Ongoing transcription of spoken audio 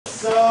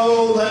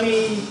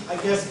I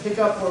guess, pick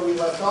up where we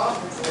left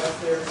off, unless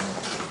there's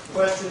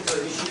questions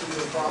or issues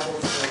or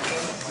problems or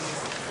things.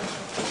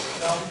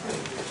 No?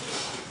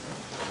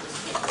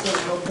 So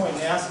there's no point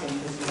in asking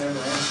because you never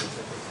answer.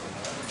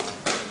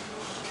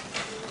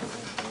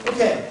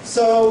 Okay,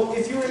 so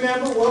if you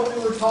remember what we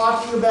were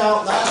talking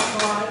about last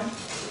time,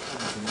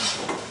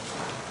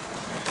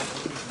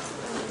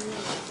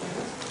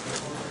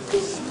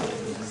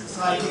 this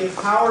idea of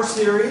power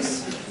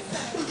series,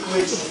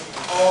 which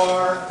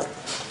are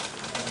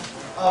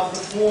of the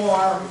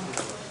form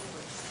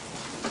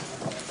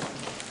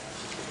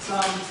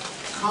some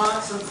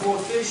constant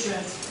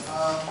coefficient,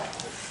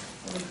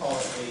 let me call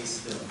it A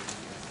still.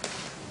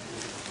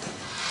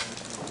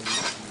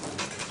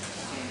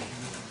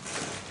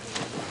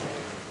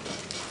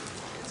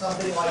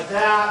 Something like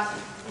that,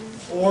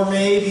 or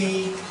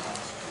maybe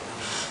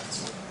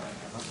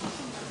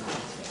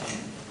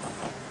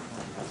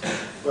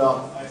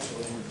well,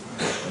 actually,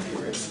 let me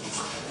erase this.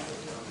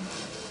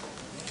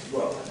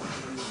 Whoa.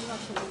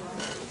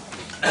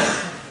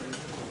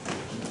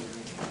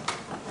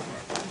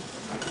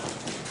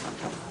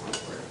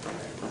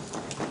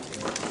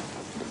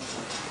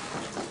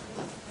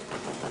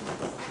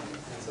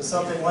 So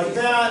something like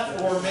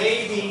that, or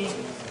maybe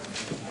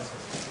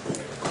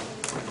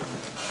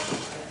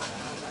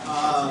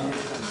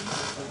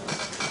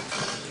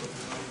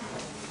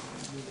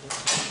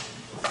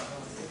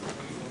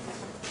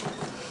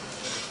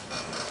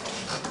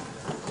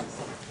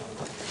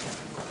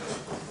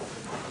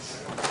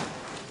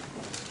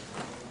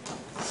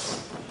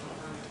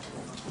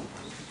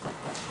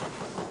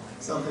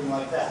something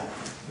like that.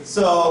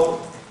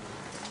 So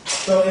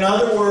in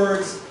other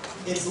words,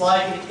 it's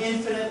like an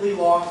infinitely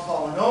long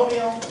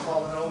polynomial. The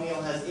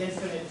polynomial has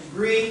infinite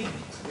degree.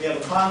 We have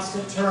a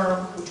constant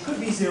term, which could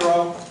be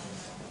 0.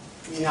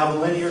 We have a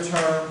linear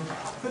term,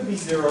 could be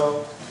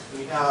 0.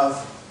 We have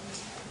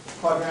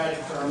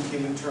quadratic term,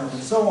 cubic term,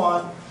 and so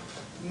on.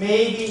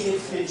 Maybe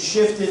it's been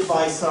shifted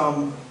by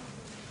some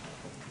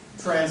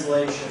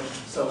translation.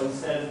 So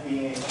instead of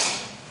being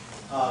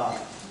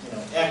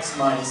x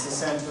minus the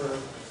center,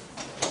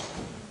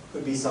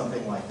 could be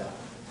something like that.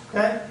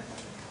 Okay?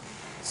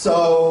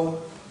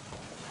 So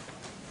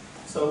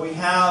we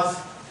have,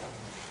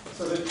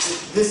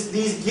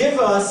 these give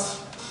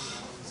us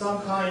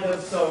some kind of,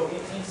 so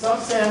in some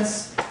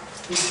sense,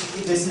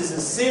 this is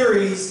a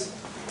series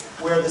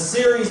where the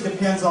series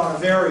depends on a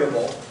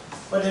variable,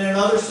 but in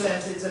another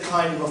sense, it's a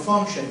kind of a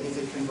function if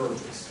it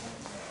converges.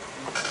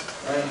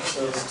 Right?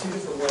 So there's two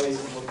different ways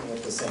of looking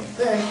at the same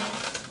thing.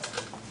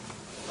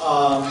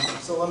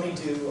 So let me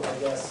do, I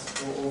guess,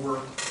 go over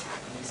an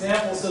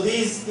example. So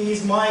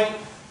these might,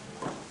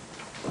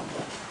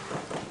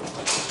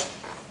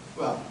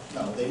 well,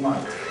 no, they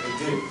might.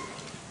 They do.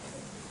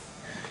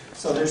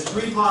 So there's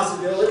three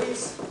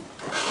possibilities.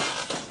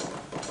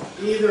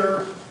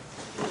 Either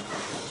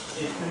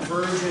it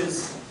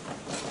converges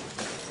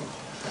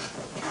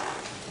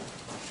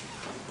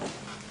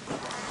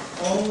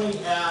only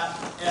at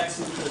x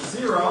equals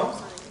 0.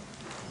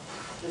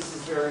 This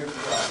is very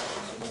correct.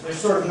 There's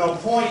sort of no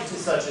point to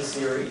such a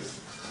series,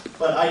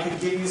 but I could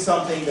give you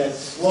something that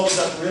blows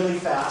up really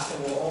fast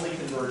and will only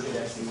converge at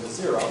x equals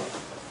 0.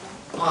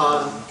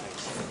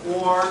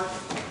 Or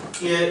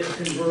it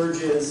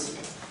converges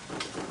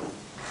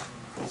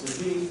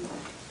to B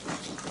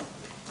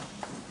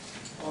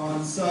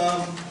on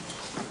some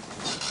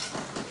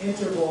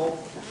interval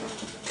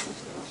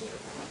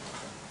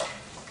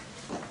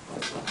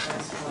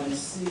x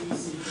minus c, c can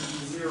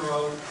be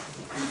 0,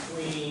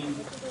 between,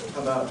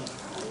 how about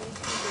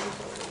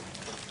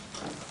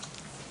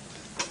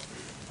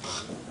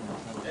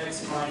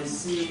x minus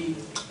c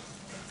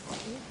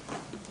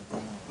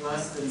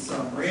less than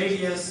some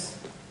radius,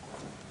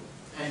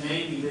 and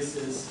maybe this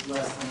is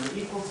less than or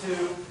equal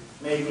to,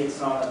 maybe it's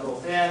not at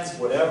both ends,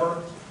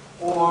 whatever,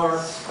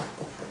 or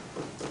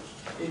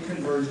it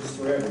converges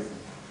to everything.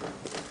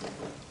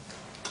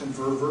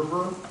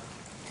 Converver.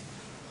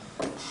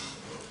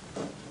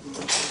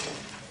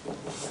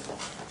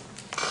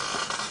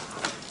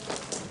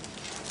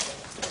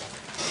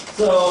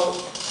 So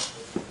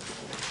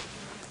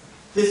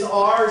this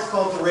R is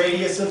called the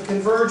radius of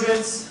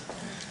convergence.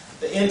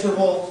 The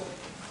interval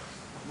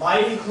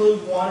might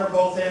include one or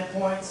both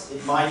endpoints.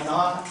 It might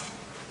not.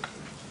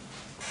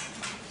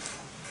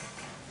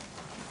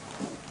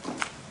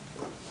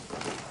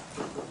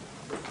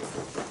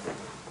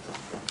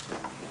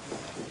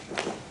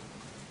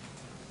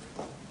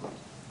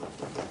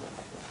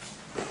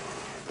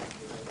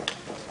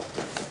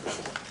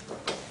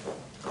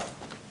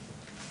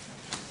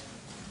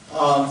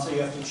 So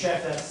you have to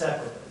check that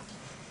separately.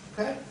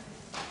 Okay?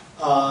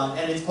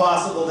 And it's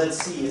possible that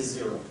C is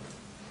 0.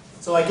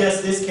 So I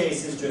guess this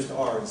case is just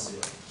R is 0.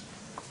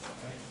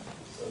 Okay?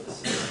 So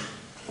this is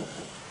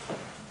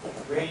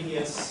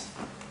radius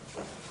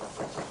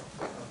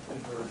of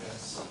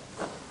convergence.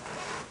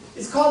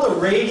 It's called a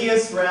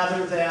radius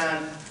rather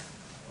than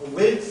a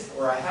width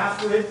or a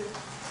half width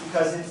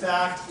because in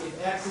fact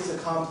if x is a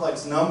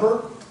complex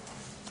number,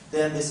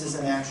 then this is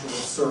an actual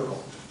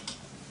circle.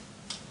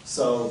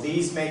 So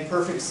these make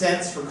perfect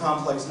sense for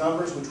complex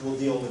numbers, which we'll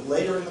deal with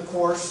later in the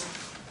course.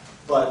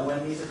 But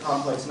when these are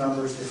complex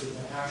numbers, this is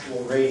an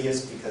actual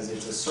radius because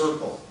it's a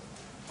circle,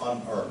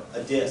 or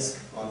a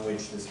disk on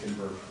which this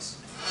converges.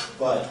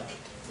 But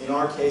in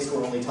our case,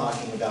 we're only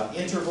talking about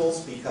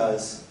intervals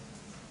because,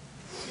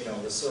 you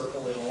know, the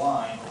circle in a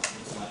line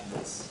is like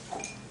this.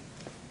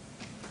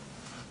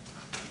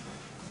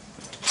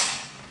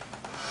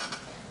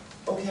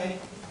 Okay.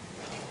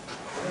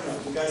 I don't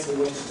know, you guys are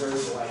looking very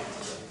polite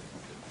today.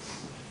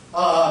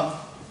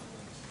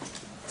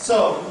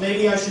 So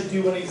maybe I should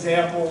do an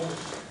example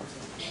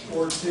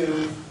or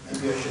two.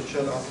 Maybe I should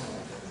shut off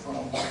my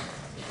phone.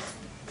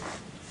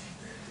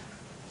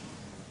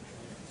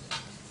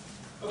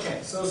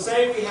 Okay, so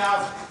say we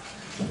have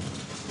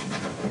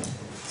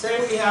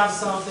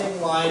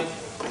something like,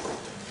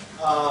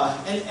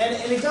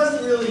 and it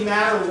doesn't really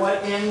matter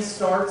what n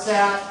starts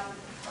at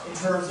in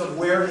terms of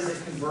where does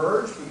it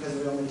converge, because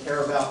we only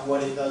care about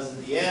what it does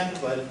at the end,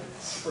 but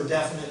for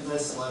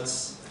definiteness,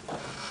 let's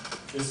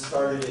just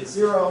start it at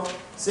 0.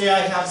 Say I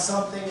have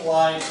something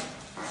like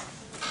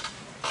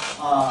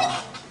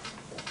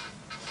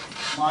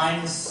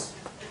minus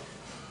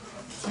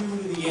 2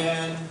 to the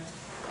n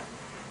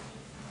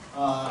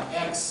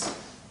x,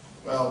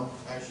 well,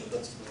 actually,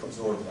 let's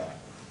absorb that.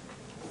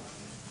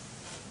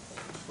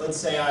 Let's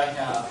say I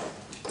have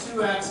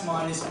 2x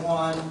minus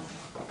 1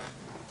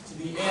 to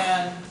the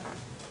n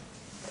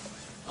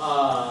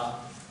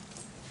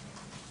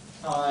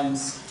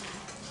times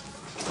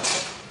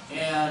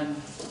n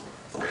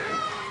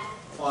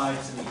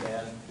 5 to the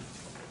n.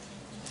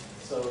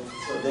 So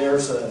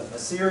there's a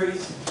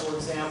series, for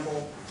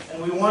example,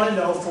 and we want to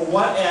know for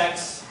what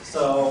x,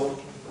 so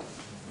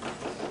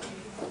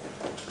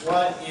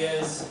what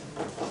is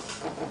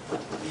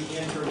the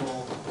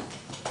interval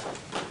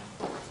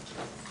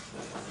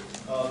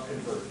of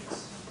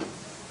convergence?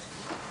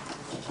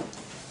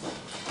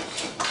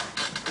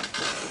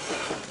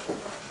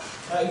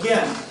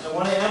 Again, I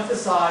want to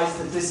emphasize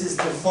that this is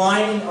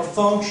defining a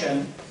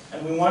function,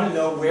 and we want to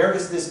know where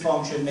does this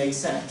function make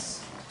sense.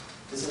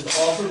 This is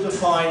also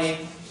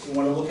defining, you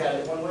want to look at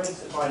it one way, it's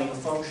defining a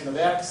function of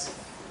x,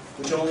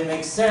 which only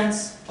makes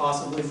sense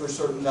possibly for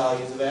certain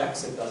values of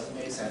x. It doesn't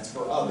make sense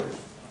for others.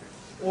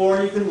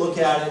 Or you can look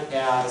at it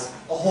as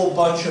a whole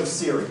bunch of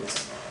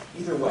series.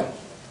 Either way,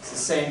 it's the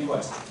same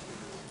question.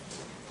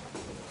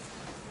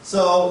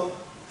 So,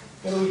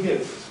 what do we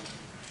do?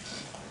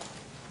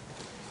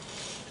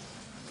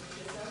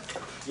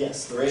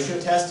 Yes, the ratio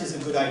test is a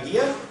good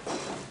idea.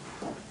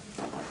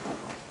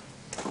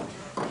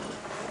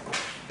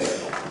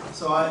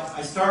 So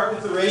I start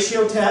with the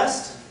ratio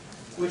test,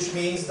 which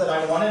means that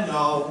I want to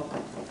know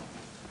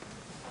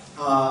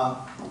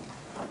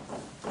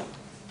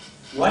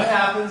what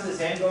happens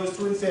as n goes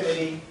to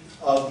infinity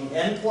of the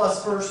n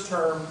plus first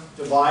term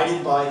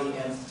divided by the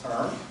nth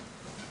term.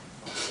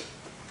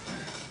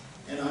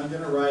 And I'm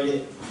going to write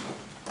it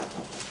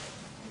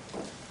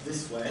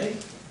this way.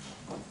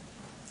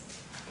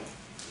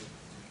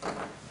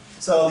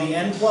 So the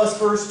n plus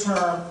first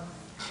term,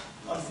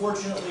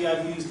 unfortunately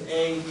I've used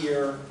a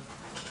here.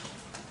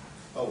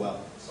 Oh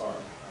well,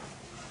 sorry.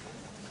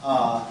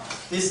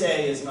 This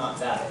a is not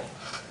that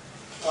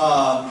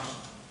a.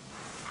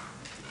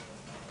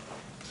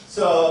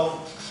 So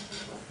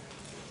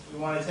we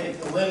want to take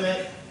the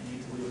limit. I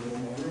need to leave a little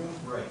more room.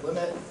 Right,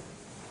 limit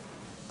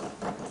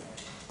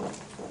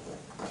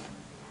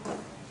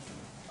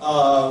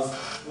of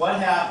what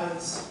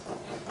happens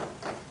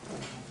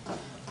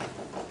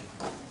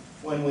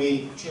when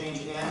we change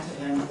n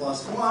to n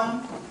plus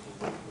 1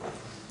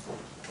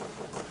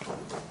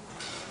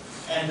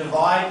 and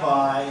divide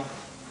by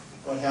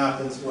what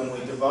happens when we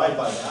divide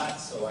by that.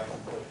 So I can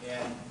put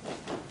n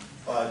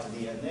 5 to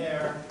the n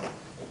there,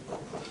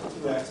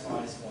 2x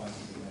minus 1 to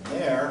the n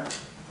there.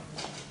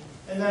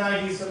 And then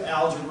I do some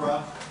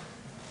algebra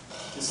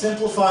to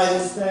simplify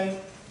this thing.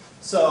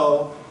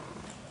 So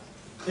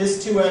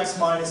this 2x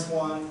minus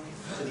 1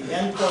 to the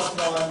n plus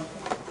 1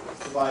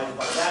 divided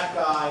by that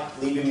guy,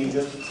 leaving me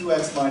just the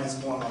 2x minus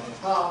 1 on the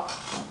top.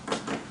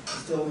 I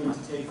still need to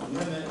take the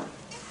limit.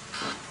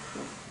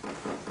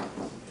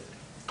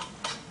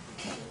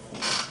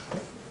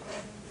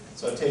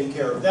 So I've taken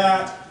care of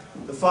that.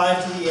 The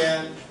 5 to the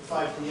n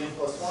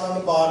plus 1 on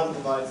the bottom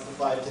divides the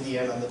 5 to the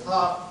n on the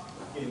top,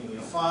 giving me a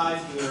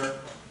 5 here.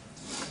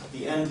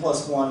 The n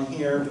plus 1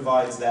 here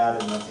divides that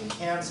and nothing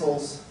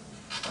cancels.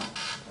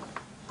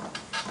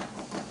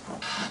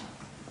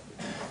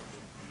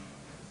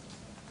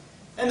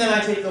 And then I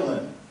take the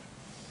limit.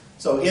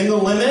 So in the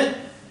limit,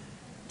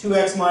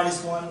 2x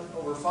minus 1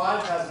 over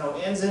 5 has no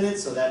n's in it,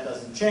 so that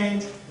doesn't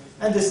change.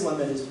 And this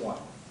limit is 1.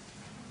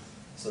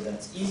 So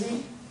that's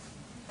easy.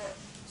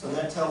 So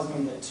that tells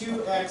me that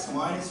 2x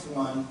minus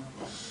 1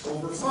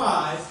 over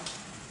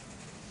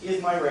 5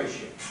 is my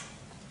ratio,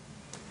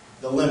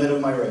 the limit of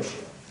my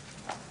ratio.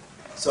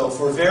 So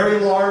for very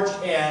large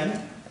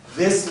n,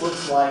 this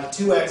looks like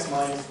 2x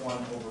minus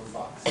 1 over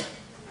 5.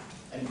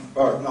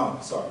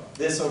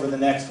 This over the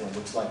next one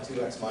looks like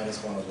 2x minus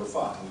 1 over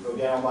 5. We go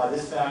down by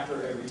this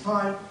factor every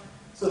time,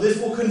 So this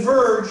will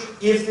converge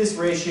if this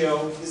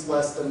ratio is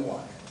less than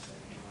 1.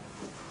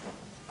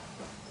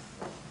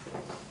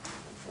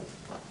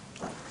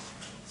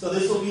 So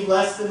this will be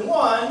less than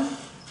 1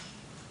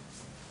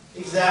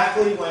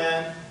 exactly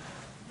when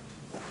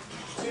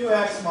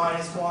 2x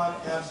minus 1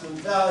 absolute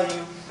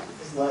value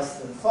is less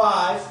than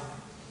 5,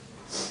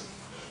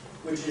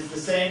 which is the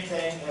same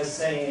thing as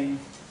saying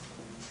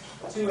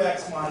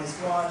 2x minus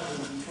 1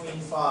 is between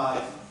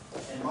 5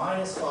 and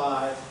minus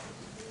 5.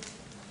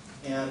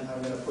 And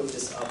I'm going to put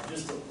this up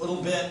just a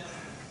little bit.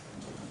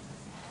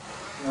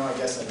 No, I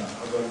guess I'm not.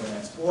 I'll go to the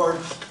next board.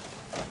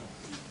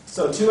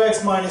 So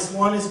 2x minus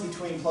 1 is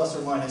between plus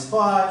or minus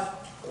 5.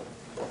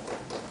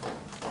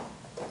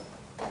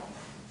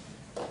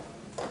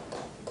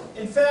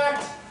 In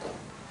fact,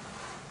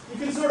 you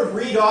can sort of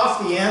read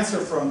off the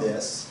answer from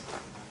this.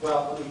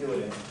 Well, let me do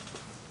it anyway.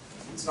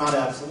 It's not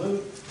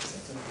absolute. It's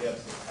simply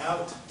absolute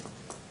out.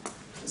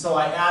 And so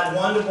I add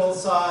 1 to both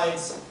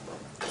sides.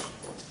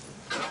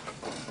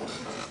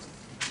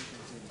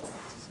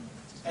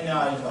 And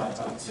now I divide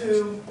by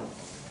 2.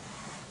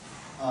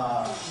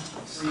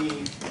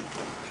 3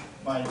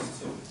 minus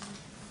 2.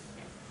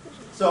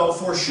 So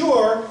for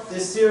sure,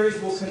 this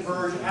series will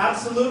converge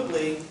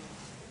absolutely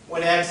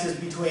when x is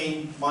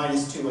between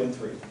minus 2 and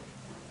 3.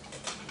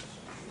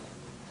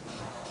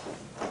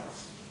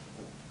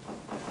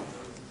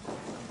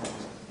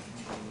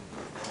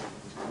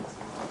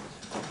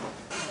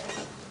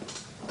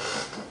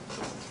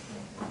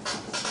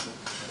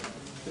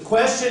 The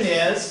question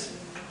is,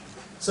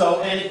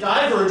 and it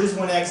diverges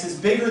when x is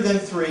bigger than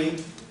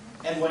 3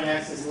 and when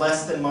x is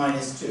less than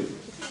minus 2.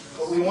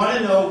 But we want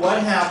to know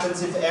what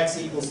happens if x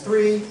equals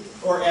 3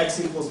 or x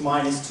equals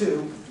minus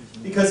 2,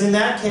 because in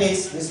that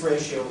case, this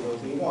ratio will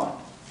be 1.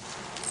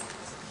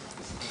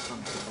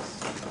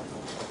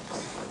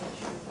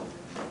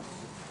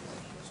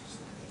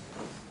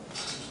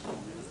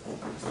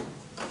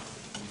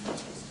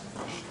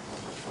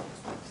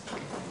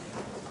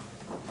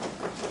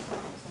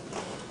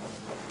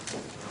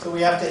 So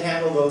we have to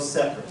handle those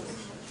separately.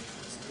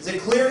 Is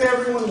it clear to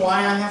everyone why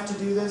I have to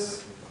do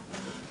this?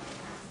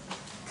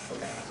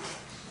 Okay.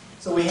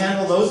 So we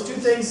handle those two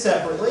things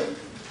separately.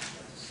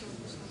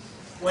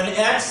 When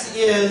x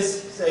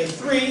is, say,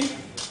 3,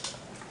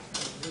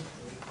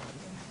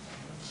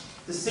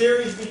 the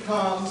series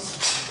becomes,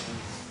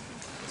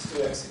 let's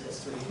do x equals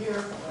 3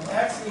 here. When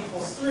x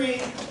equals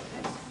 3,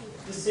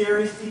 the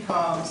series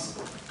becomes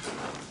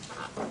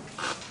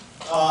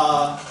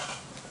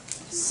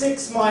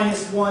 6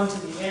 minus 1 to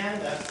the n,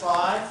 that's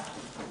 5,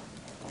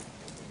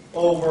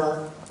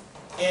 over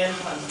n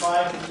times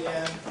 5 to the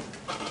n.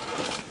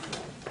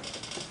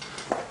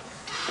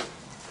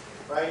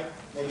 Right?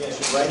 Maybe I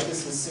should write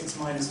this as 6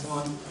 minus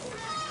 1.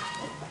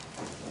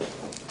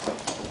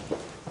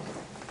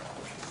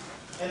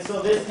 And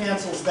so this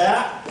cancels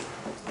that.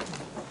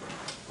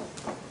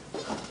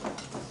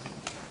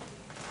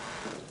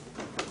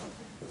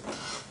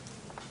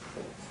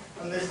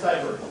 And this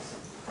diverges.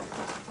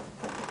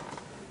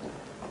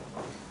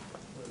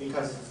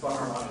 Because it's the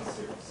harmonic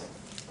series.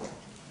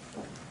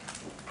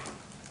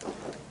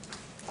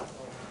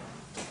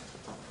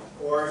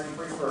 Or if you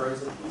prefer,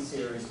 it's a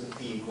p-series with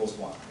p equals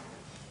 1.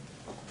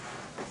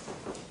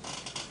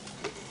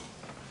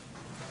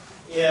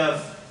 If,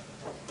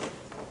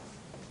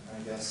 I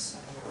guess,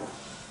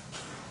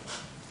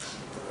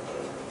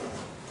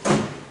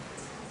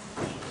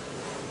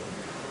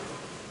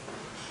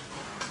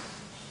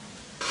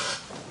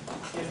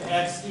 if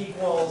x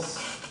equals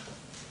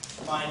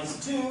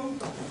minus 2,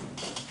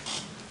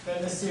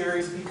 then the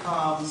series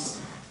becomes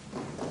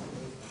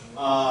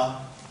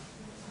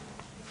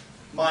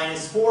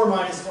minus 4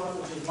 minus 1,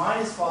 which is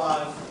minus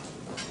 5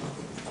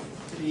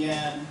 to the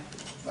n.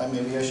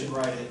 Maybe I should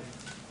write it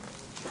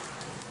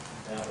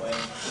that way.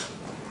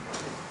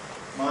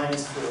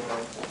 Minus 4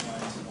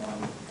 minus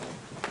 1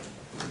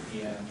 to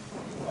the n,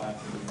 5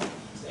 to the n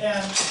is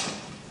n.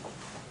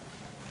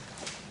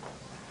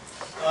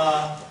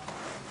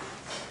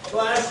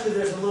 Well, actually,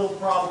 there's a little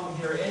problem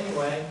here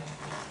anyway.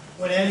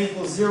 When n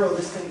equals 0,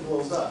 this thing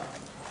blows up.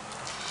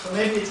 So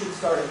maybe it should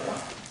start at 1.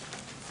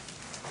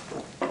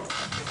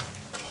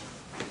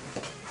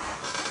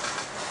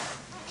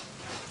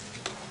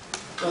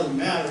 Doesn't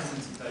matter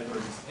since it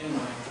diverges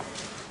anyway.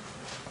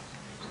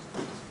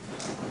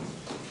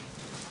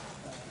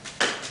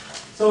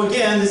 So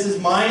again, this is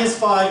minus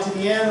 5 to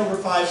the n over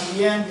 5 to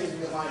the n gives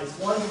me a minus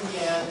 1 to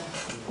the n.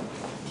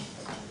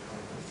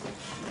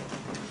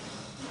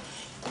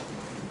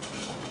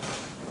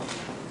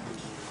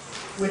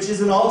 Which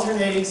is an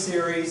alternating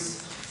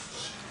series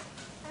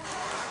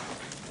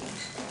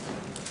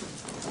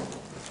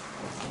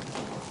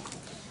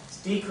it's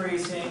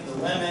decreasing. The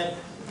limit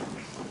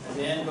as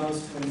n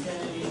goes to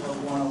infinity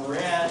of 1 over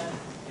n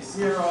is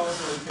 0,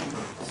 so it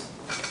converges.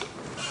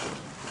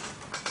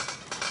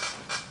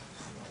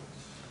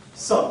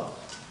 So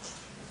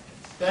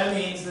that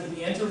means that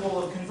the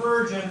interval of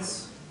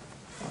convergence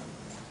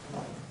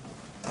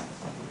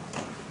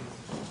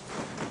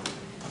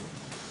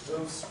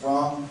oops,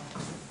 wrong.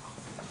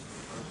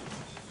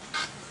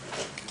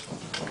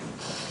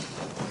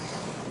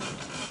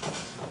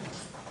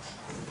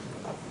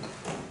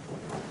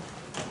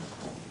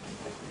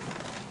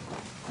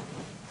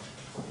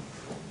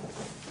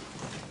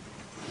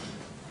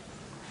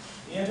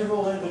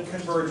 interval limit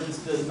convergence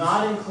does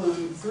not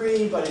include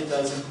 3, but it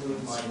does include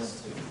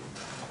 -2.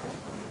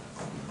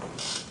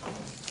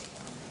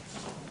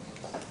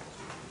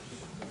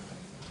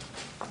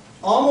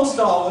 Almost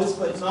always,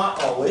 but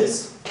not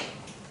always,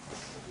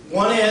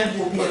 one end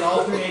will be an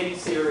alternating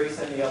series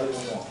and the other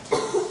one won't.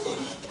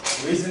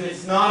 The reason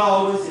it's not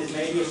always is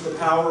maybe if the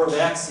power of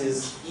x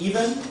is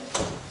even.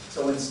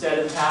 So instead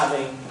of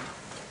having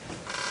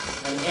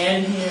an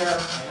n here,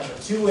 I have a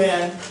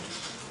 2n,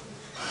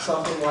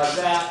 something like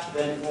that,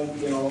 then it won't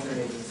be an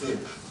alternating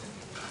series.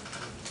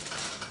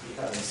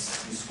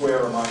 Because you square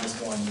a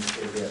 -1, you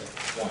still get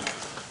 1.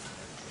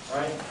 All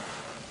right?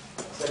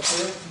 Is that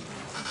clear?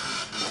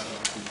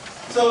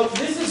 So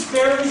this is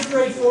fairly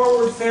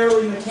straightforward,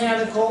 fairly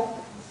mechanical.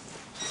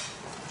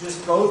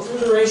 Just go through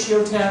the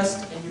ratio test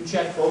and you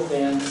check both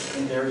ends,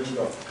 and there you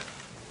go.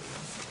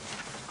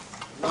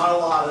 Not a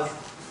lot of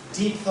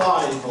deep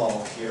thought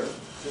involved here,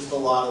 just a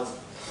lot of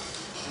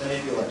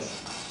manipulation.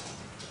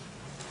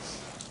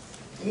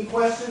 Any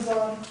questions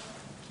on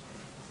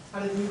how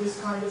to do this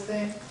kind of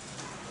thing?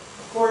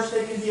 Of course,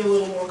 they can be a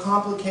little more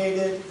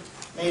complicated.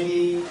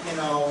 Maybe,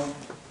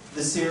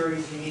 the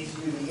series, you need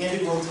to do the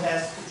integral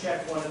test to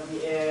check one of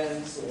the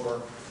ends,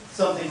 or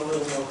something a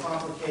little more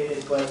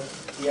complicated, but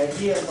the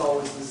idea is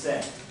always the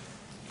same.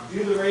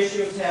 You do the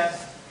ratio test,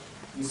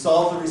 you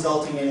solve the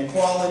resulting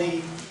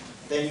inequality,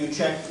 then you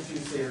check the two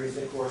series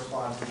that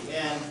correspond to the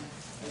end,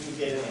 and you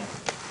get an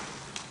answer.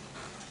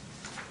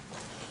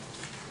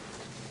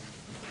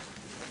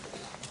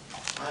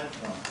 I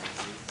don't know.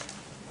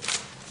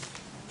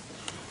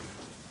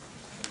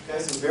 You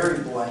guys are very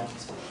blank.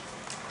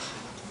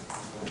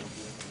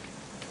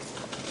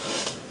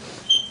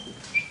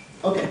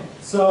 Okay,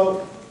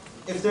 so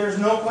if there's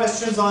no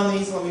questions on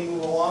these, let me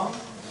move along.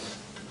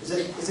 Is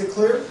it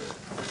clear?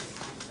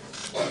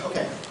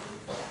 Okay.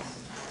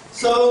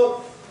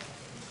 So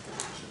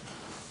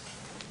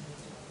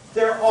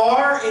there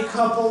are a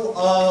couple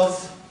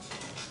of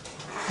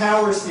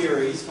power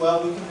series.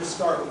 Well, we can just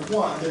start with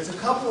one. There's a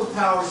couple of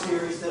power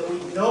series that we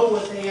know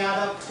what they add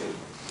up to.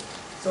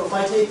 So if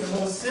I take the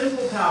most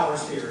simple power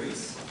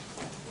series,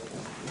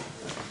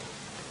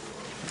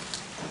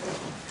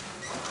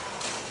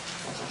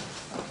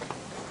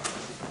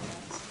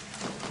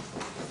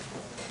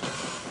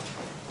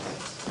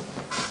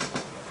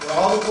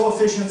 all the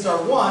coefficients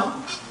are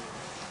 1,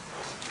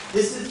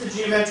 this is the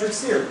geometric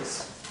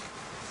series.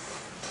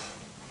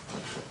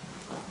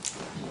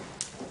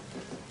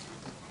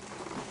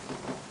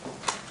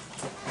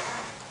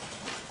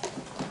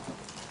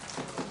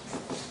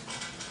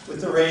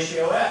 With the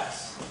ratio x.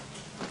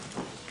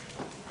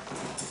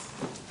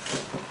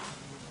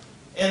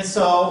 And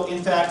so,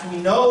 in fact, we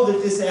know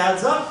that this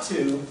adds up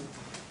to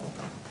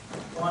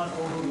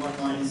 1/1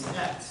 minus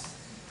x.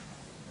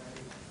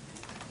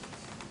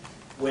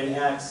 When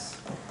x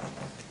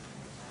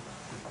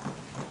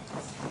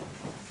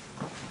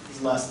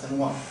is less than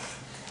 1.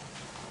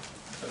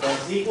 If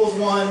x equals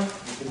 1,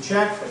 you can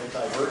check, but it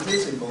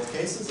diverges in both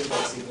cases. If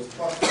x equals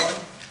plus 1,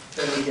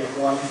 then we get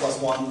 1 plus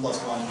 1 plus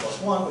 1 plus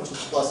 1, which is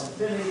plus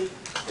infinity.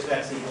 If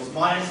x equals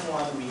minus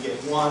 1, we get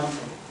 1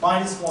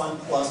 minus 1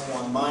 plus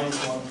 1 minus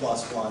 1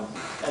 plus 1.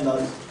 And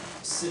the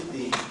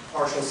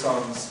partial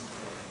sums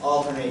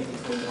alternate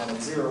between 1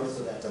 and 0,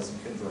 so that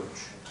doesn't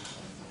converge.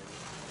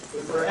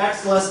 But for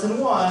x less than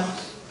 1,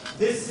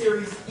 this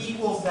series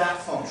equals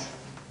that function.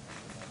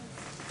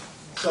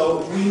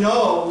 So we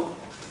know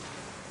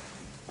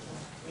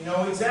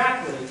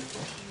exactly.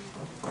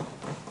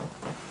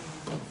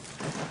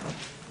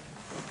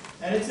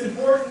 And it's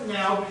important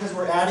now, because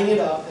we're adding it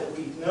up, that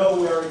we know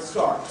where it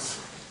starts.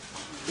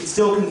 It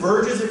still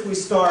converges if we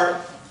start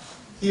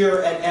here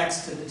at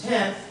x to the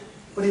 10th,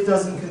 but it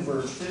doesn't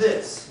converge to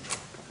this.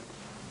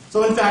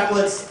 So in fact,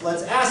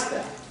 let's ask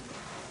that.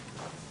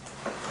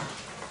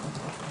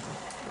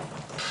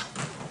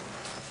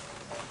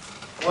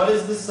 What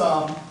is the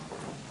sum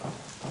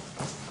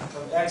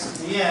of x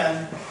to the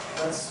n?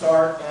 Let's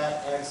start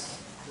at x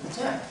to the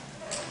 10th.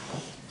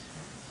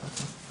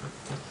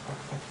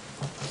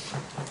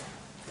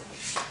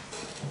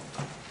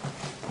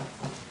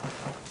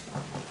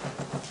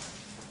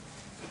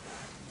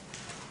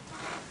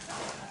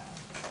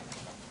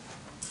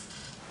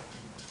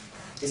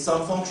 Is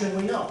some function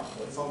we know.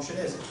 What function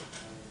is it?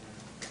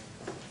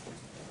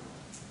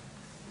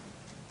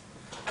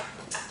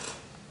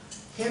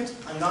 Hint,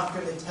 I'm not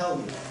going to tell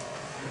you.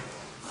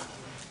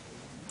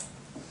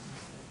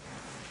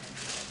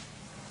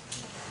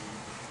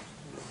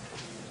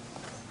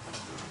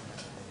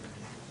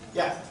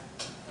 Yeah.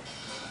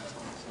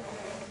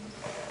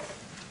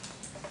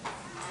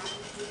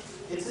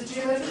 It's a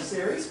geometric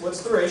series.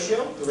 What's the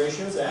ratio? The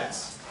ratio is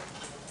x.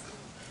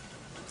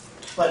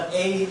 But the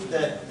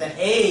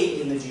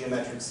a in the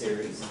geometric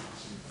series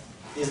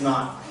is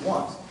not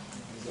 1.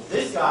 So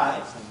this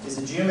guy is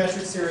a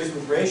geometric series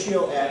with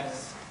ratio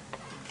x.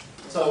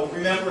 So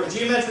remember, a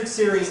geometric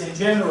series in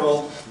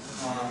general,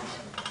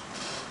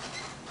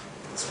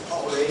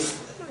 I'll erase.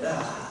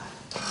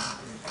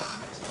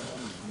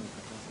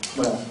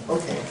 Well,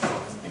 okay.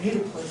 I need a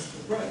place to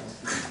write.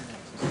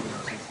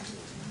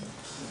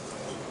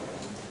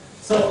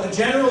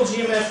 general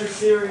geometric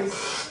series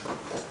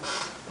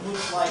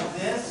looks like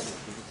this.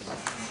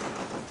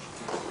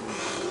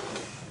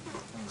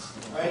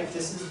 Right?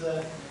 This is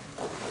the...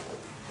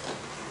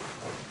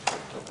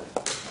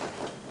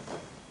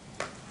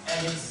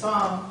 And its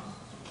sum,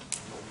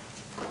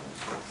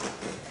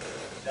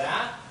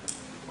 that.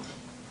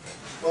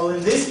 Well,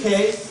 in this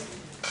case,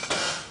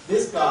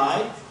 this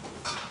guy,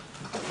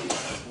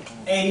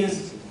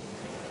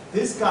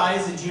 this guy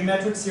is a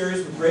geometric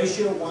series with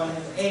ratio 1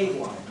 and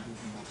A1.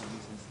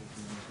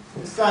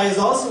 This guy is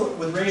also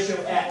with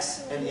ratio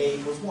x and A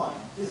equals 1.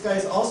 This guy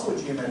is also a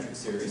geometric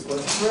series.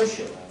 What's its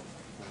ratio?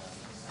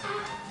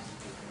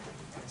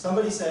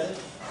 Somebody said it.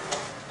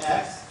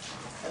 X.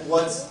 And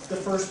what's the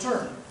first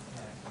term?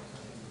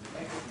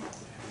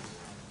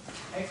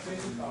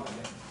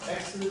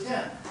 X to the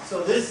 10.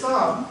 So this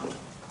sum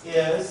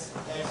is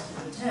x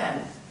to the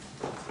 10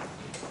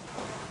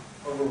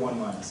 over 1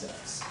 minus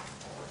x.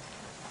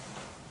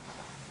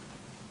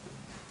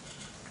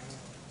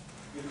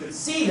 You could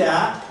see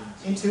that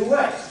in two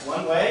ways.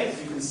 One way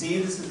is you can see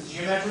this is a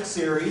geometric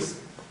series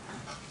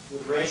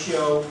with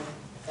ratio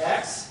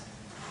x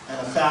and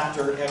a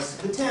factor x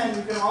to the 10.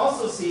 You can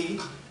also see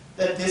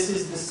that this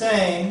is the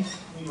same,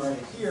 let me write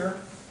it here,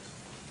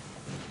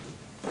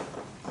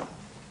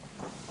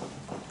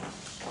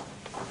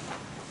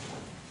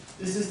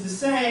 this is the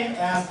same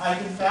as I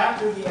can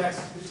factor the x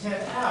to the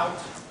 10 out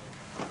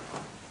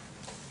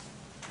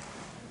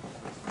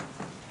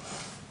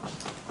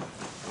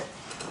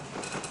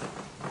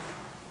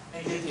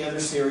and get the other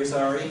series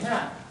I already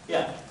had.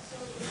 Yeah? So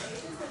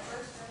is the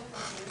first term of the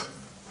series?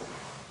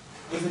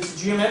 If it's a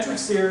geometric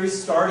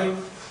series starting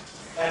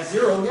at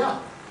 0, yeah.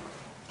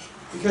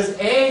 Because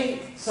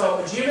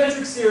so a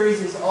geometric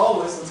series is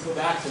always, let's go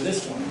back to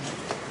this one.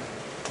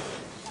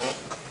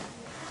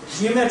 A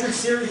geometric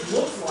series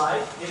looks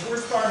like, if we're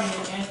starting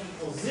at n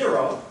equals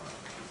 0,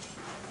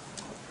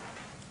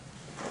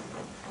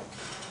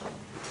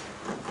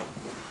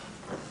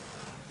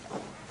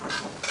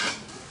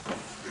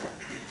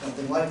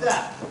 something like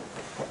that.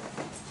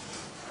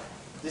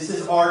 This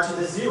is r to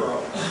the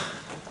 0.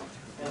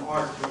 And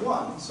r to the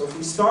 1. So if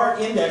we start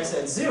index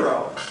at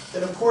 0,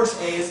 then of course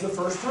A is the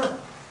first term.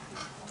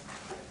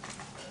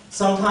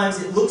 Sometimes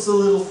it looks a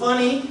little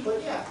funny,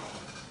 but yeah.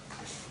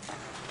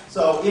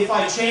 So if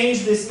I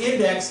change this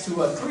index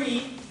to a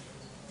 3,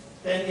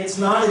 then it's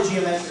not a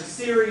geometric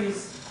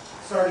series.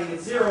 Starting at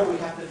 0, we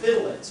have to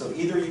fiddle it. So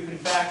either you can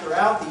factor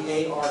out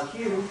the AR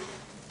cubed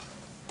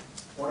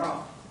or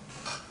not,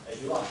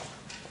 as you like.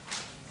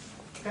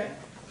 Okay?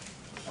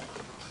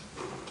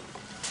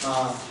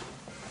 I'm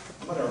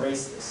going to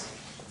erase this.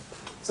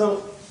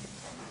 So,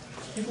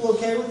 people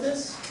okay with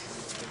this?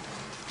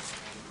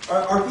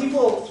 Are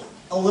people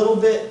a little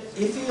bit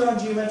iffy on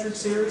geometric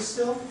series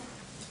still?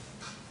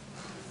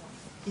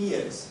 He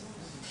is.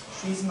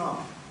 She's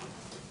not.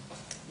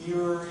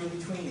 You're in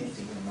between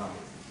iffy and not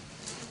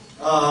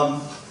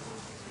iffy.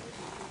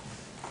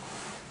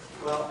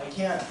 Well, I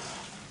can't.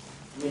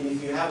 I mean,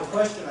 if you have a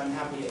question, I'm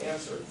happy to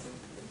answer it.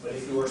 But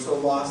if you are so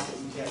lost that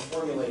you can't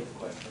formulate the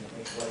question, it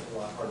makes life a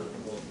lot harder for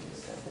both of you.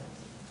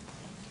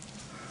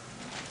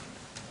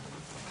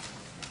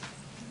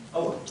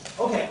 Oh,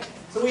 okay.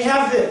 So we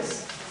have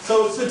this.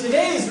 So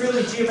today is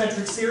really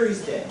geometric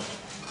series day,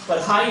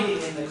 but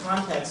hiding in the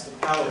context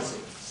of power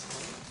series.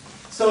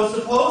 So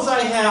suppose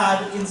I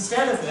had,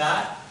 instead of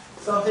that,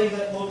 something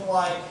that looked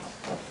like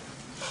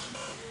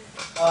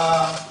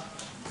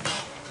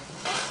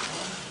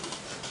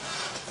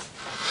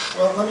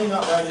well, let me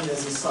not write it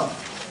as a sum.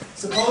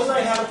 Suppose I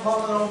had a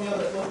polynomial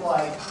that looked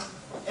like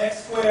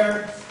x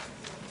squared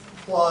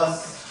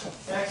plus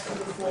x to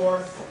the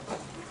 4th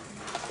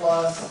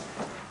plus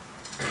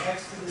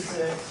x to the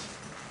 6th.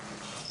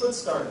 Let's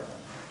start at that.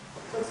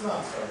 Let's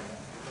not start at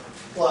that.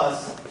 Plus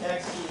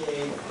x to the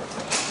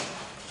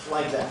 8th,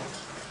 like that.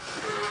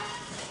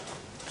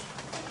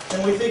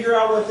 Can we figure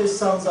out what this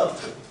sums up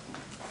to?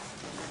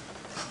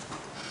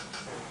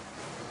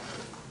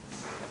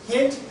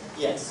 Hint?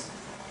 Yes.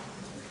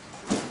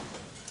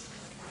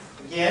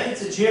 Again,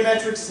 it's a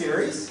geometric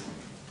series.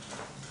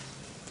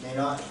 May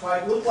not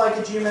quite look like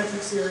a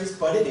geometric series,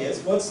 but it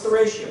is. What's the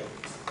ratio?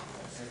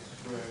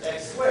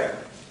 X squared.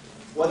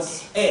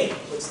 What's A?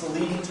 What's the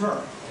leading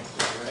term?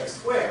 X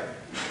squared.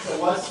 So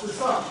what's the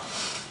sum?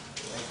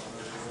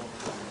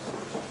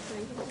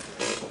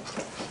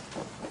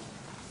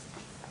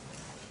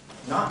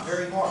 Not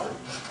very hard.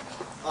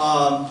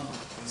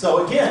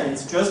 So again,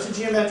 it's just a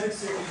geometric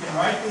series. You can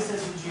write this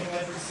as a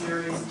geometric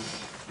series.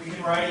 We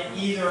can write it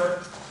either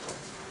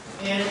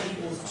n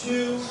equals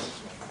 2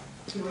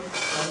 to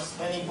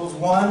n equals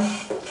 1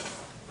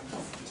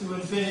 to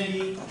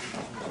infinity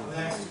with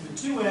x to the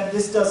 2n.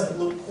 This doesn't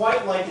look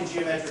quite like a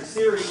geometric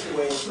series the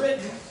way it's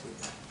written.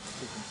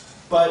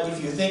 But if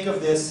you think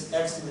of this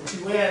x to the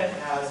 2n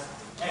as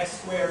x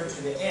squared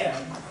to the n,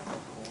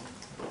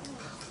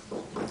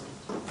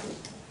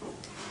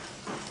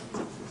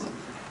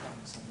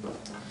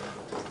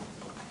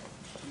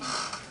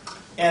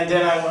 and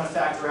then I want to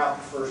factor out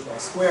the first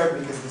x squared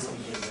because this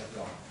begins at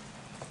 1.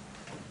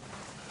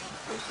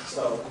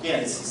 So So again,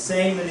 it's the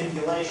same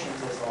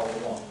manipulations as all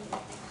along.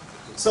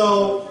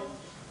 So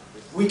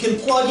we can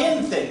plug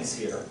in things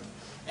here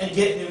and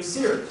get new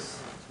series.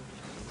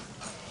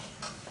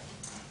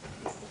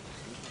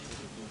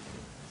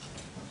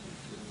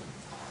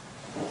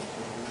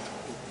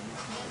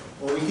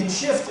 Or we can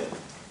shift it.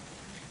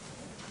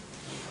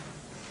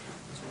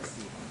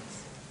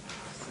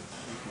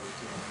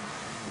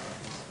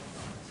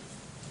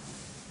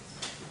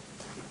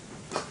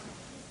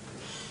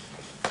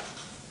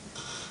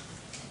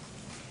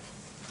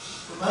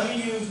 So let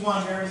me use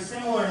one very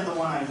similar to the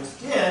one I just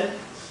did a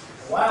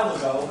while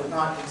ago, but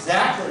not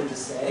exactly the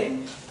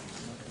same.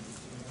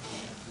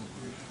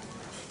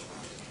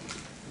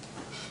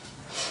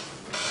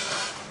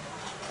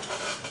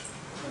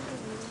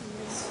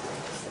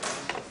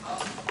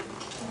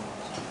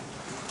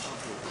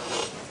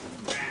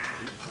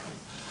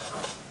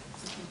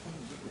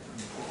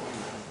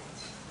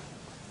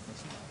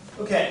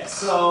 Okay,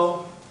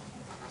 so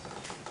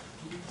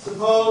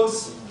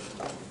suppose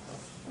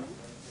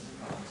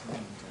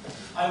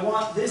I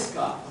want this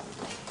guy.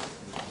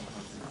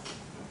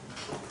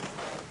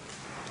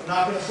 I'm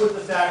not going to put the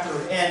factor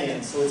of n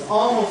in, so it's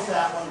almost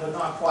that one, but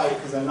not quite,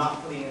 because I'm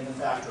not putting in the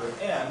factor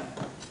of n.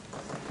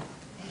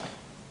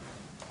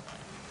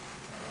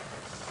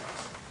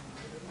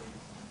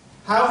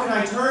 How can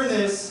I turn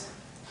this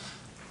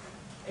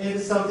into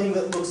something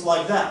that looks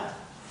like that?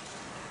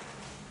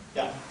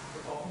 Yeah.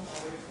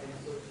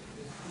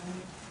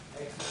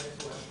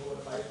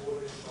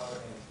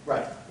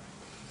 Right.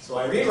 So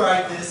I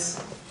rewrite this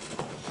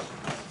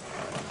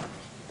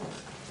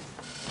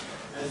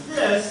as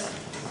this,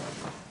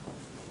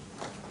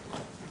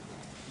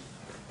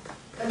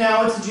 and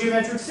now it's a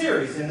geometric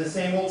series in the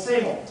same old,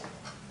 same old.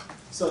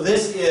 So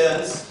this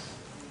is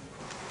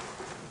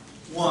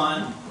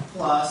 1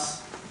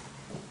 plus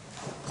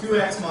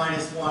 2x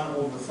minus 1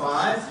 over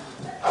 5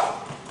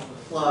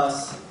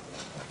 plus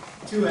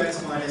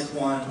 2x minus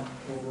 1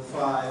 over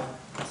 5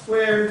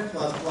 squared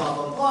plus blah,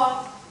 blah,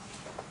 blah,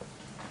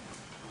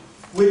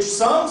 which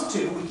sums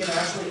to, we can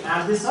actually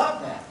add this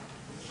up now.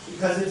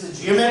 Because it's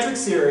a geometric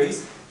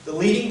series, the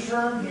leading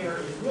term here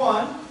is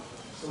 1,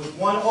 so it's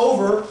 1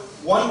 over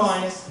 1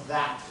 minus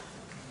that.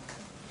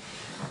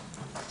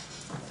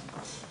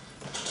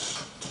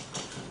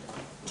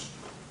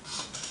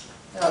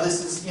 Now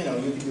this is, you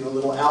can do a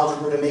little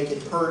algebra to make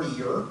it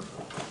prettier.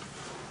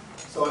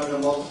 So I'm going to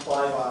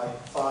multiply by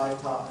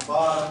 5 top and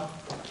bottom.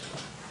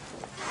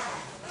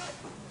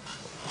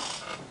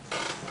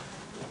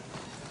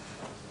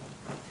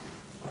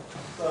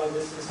 So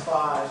this is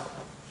 5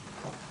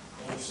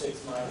 over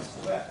 6 minus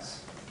 2x.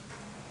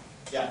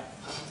 Yeah?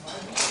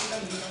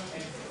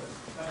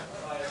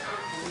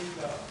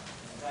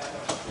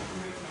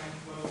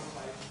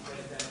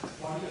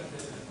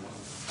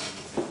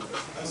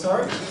 I'm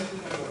sorry?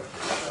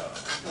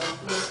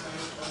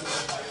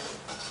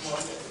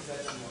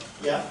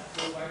 Yeah?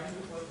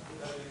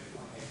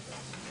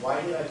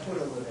 Why did I put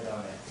a limit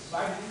on x?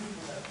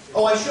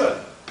 Oh, I should.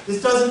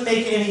 This doesn't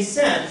make any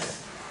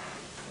sense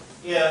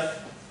if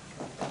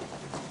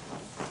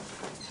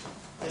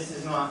this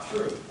is not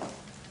true.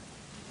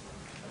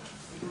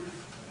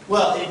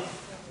 Well,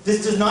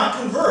 this does not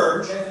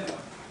converge.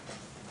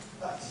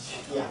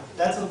 Yeah,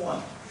 that's a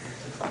 1.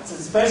 It's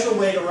a special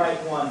way to write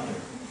 1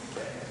 here.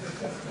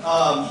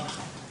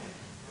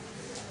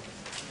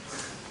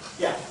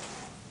 Yeah,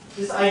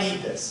 I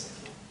need this.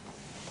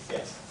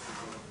 Yes.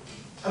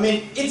 I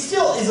mean, it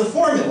still is a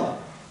formula.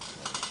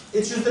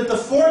 It's just that the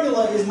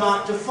formula is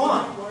not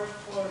defined.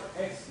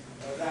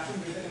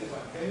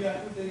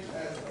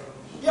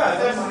 Yeah, if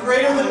x is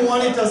greater than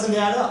 1, it doesn't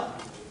add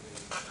up.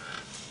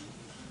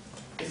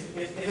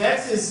 If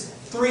x is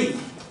 3,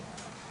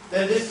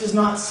 then this does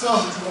not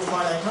sum to a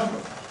finite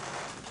number.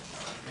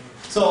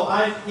 So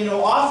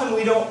often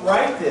we don't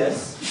write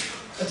this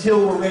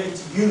until we're ready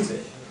to use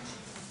it.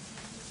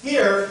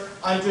 Here,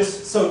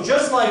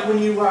 just like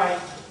when you write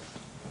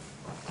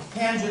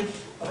tangent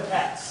of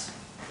x,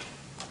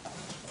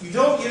 you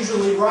don't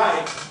usually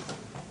write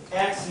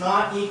x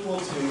not equal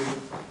to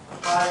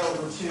pi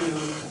over 2,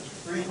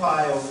 3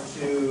 pi over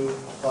 2,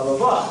 blah, blah,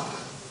 blah.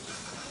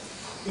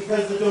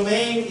 Because the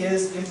domain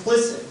is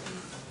implicit.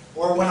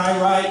 Or when I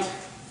write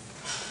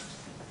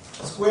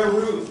square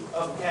root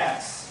of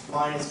x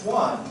minus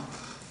 1,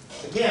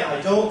 again, I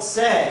don't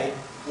say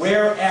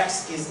where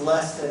x is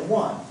less than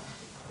 1.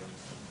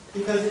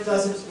 Because it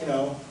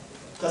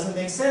doesn't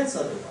make sense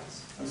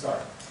otherwise. I'm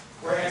sorry.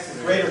 Where x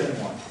is greater than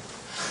 1.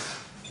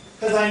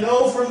 Because I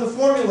know from the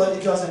formula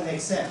it doesn't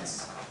make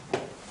sense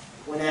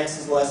when x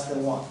is less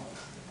than 1.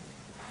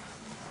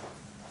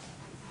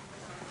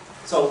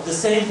 So the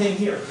same thing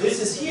here. This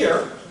is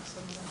here.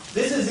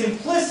 This is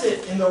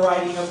implicit in the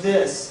writing of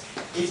this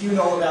if you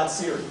know about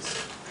series.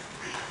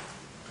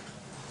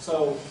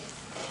 So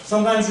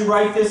sometimes you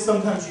write this,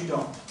 sometimes you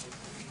don't.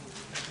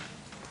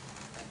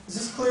 Is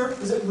this clear?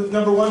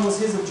 Number 1, was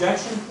his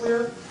objection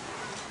clear?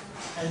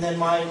 And then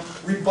my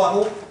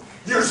rebuttal,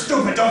 you're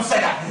stupid, don't say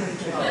that!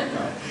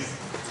 No.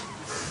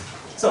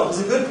 So it's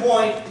a good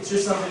point, it's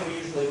just something we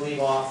usually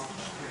leave off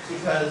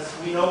because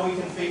we know we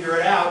can figure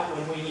it out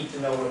when we need to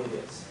know what it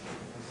is.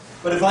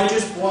 But if I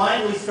just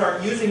blindly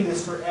start using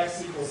this for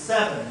x equals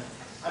 7,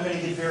 I'm going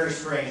to get very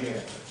strange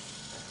answers.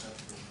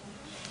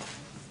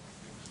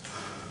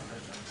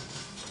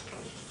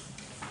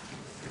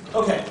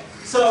 Okay,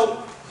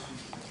 so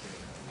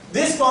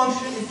this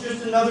function is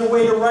just another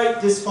way to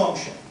write this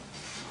function.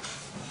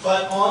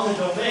 But on the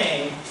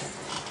domain,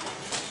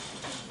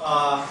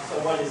 so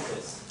what is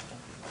this?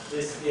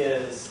 This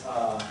is,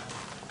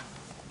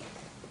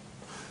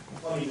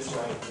 let me just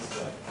write it this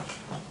way.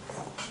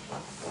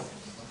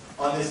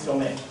 On this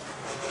domain.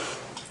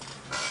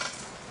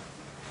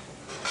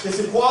 This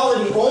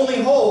equality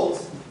only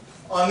holds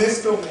on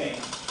this domain.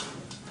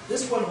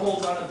 This one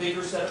holds on a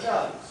bigger set of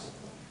values.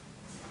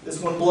 This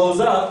one blows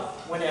up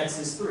when x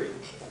is 3.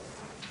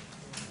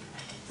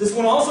 This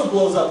one also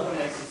blows up when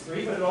x is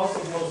 3, but it also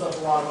blows up a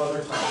lot of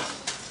other times.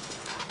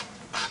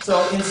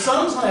 So in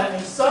some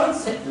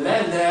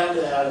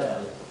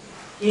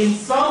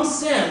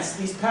sense,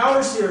 these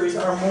power series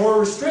are more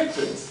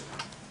restrictive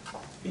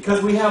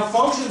because we have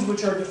functions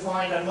which are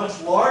defined on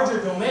much larger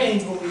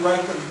domains when we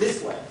write them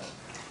this way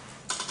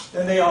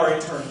than they are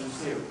in terms of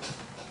series.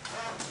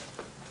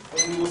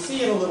 And we will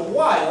see in a little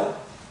while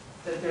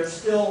that they're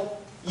still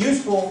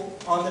useful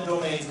on the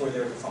domains where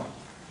they're defined.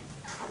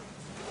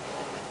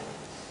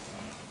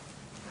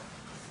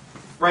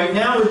 Right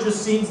now, it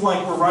just seems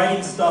like we're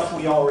writing stuff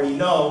we already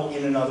know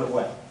in another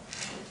way.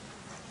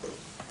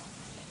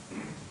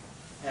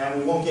 And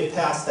we won't get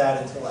past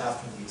that until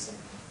after the exam.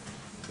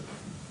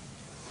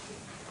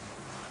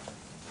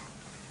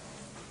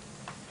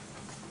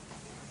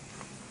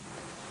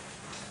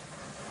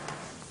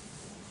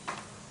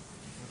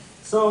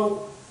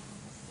 So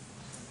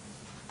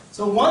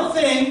one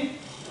thing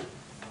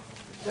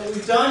that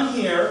we've done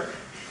here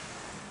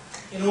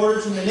in order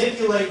to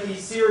manipulate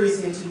these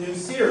series into new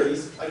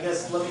series, I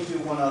guess let me do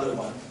one other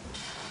one.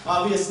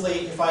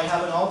 Obviously, if I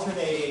have an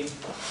alternating,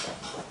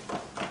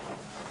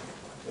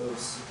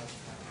 oops.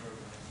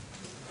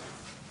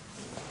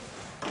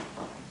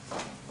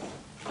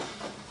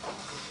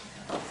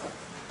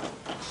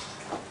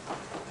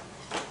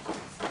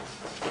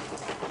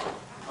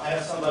 I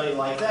have somebody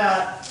like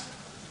that,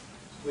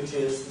 which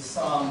is the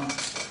sum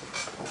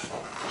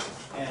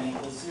n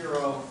equals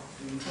 0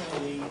 to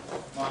infinity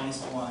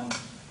minus 1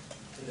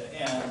 to the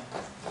n,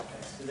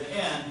 x to the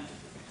n.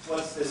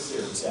 What's this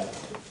series? Yeah.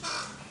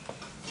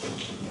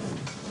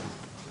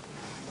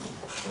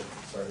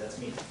 Sorry, that's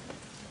me.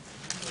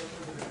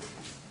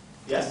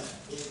 Yes?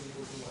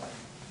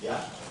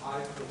 Yeah?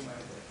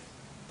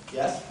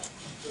 Yes?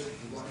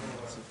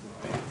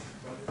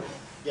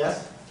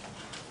 Yes?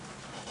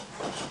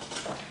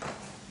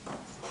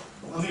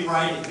 Let me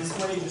write it this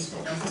way just to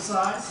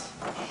emphasize.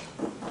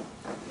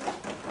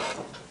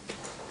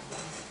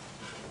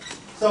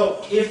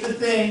 So if the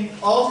thing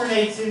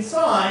alternates in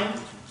sign,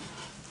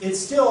 it's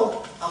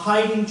still a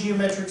hiding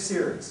geometric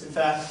series. In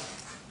fact,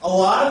 a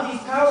lot of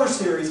these power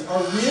series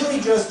are really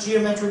just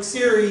geometric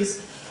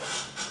series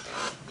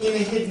in a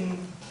hidden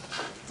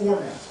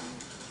format.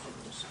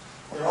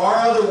 There are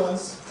other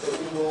ones that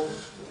we will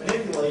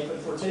manipulate, but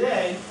for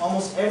today,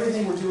 almost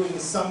everything we're doing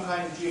is some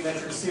kind of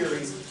geometric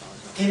series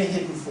in a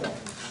hidden form.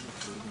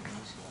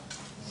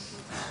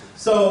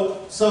 So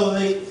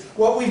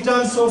what we've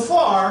done so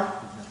far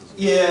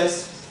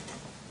is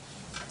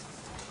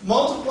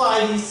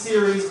multiply these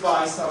series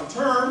by some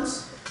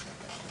terms,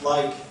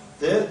 like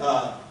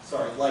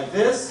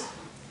this,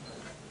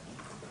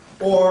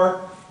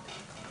 or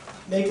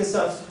make a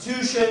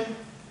substitution,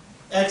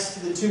 x to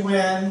the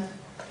 2n.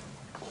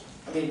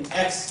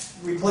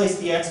 Replace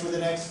the x with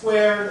an x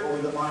squared, or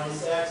with a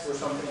minus x, or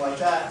something like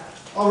that.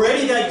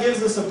 Already that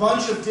gives us a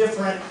bunch of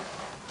different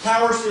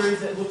power series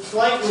that look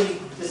slightly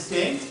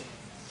distinct.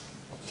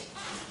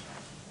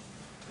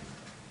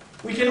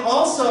 We can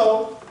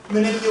also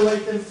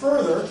manipulate them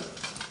further.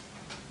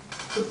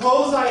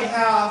 Suppose I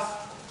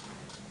have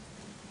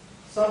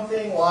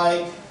something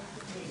like, let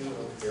me do it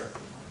over here.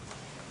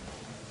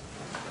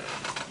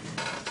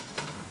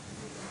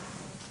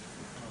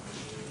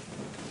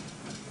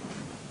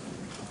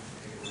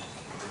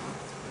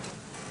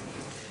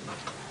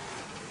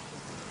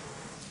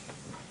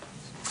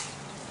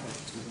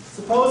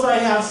 Suppose I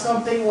have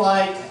something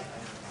like,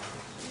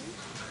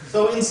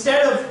 so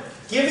instead of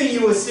giving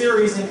you a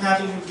series and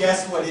having you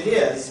guess what it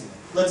is,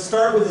 let's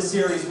start with a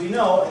series we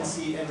know and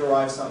see and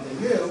derive something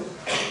new.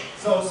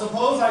 So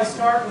suppose I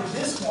start with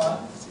this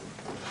one.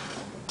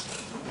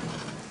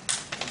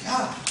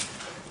 God,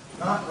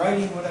 not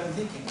writing what I'm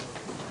thinking.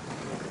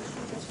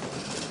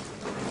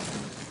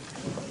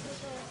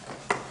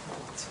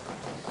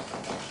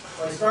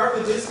 So I start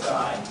with this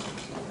guy.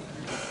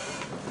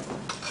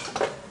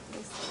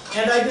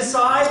 And I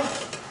decide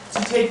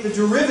to take the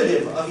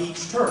derivative of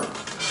each term.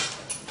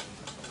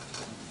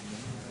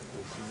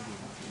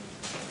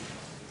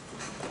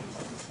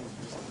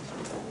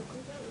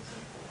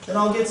 Then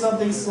I'll get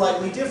something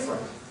slightly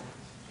different.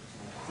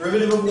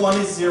 Derivative of 1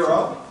 is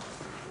 0.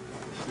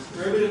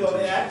 Derivative of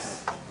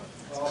x,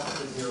 well,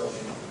 the 0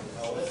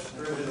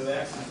 derivative of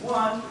x is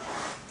 1.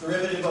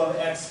 derivative of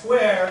x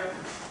squared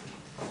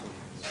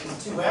is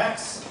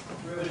 2x.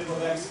 Derivative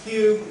of x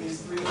cubed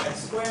is 3x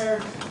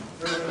squared.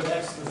 Derivative of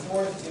x to the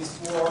fourth is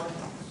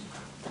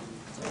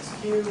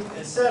 4x cubed,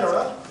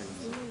 etc.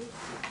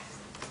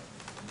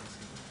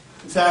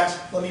 In fact,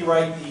 let me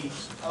write the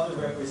other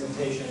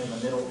representation in the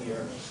middle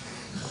here.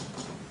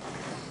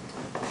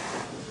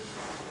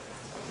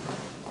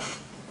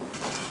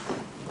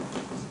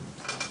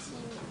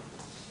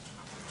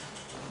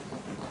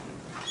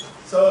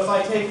 So if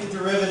I take the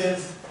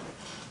derivative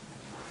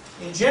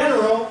in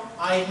general,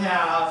 I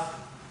have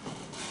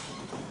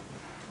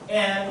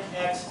n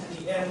x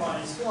to the n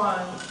minus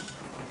 1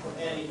 from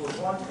n equals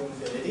 1 to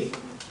infinity.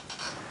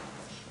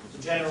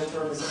 The general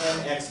term is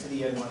n x to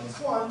the n minus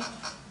 1.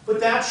 But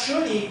that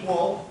should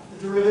equal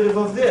the derivative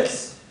of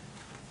this.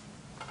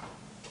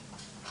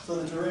 So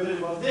the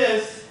derivative of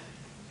this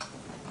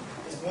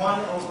is 1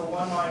 over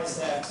 1 minus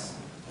x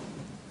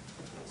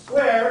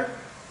squared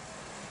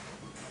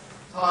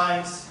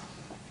times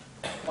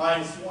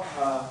minus 1,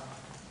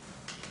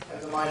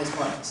 times a minus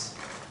minus.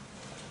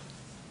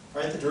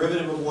 Right? The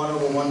derivative of 1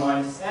 over 1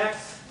 minus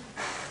x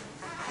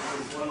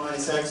is 1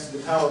 minus x to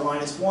the power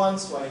minus 1,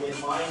 so I get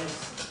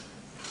minus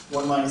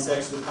 1 minus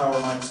x to the power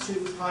minus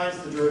 2 times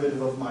the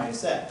derivative of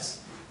minus x.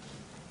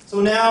 So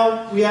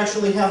now we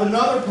actually have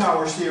another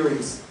power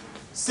series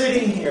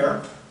sitting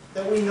here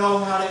that we know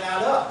how to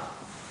add up.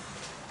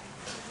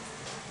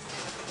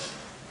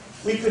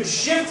 We could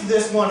shift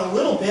this one a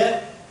little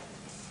bit.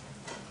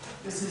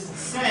 This is the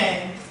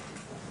same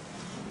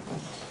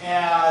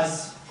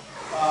as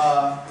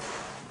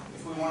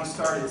if we want to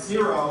start at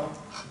 0,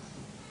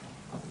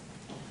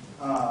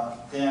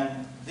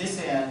 then this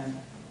n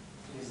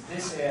is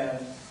this n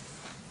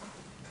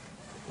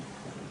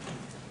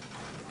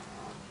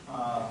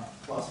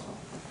plus 1.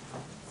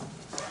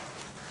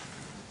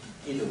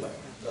 Either way,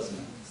 doesn't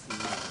matter.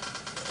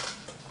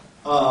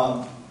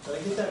 Did I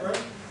get that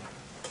right?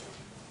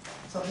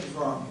 Something's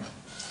wrong here.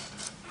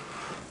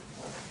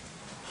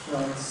 No,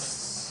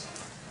 it's...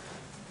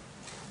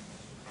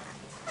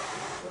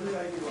 What did I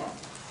do wrong?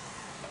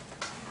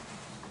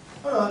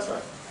 Oh, no, that's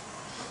right.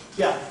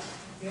 Yeah.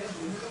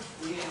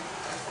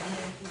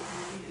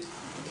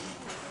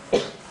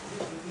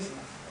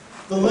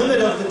 The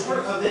limit of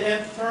the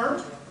nth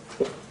term,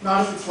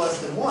 not if it's less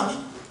than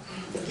 1.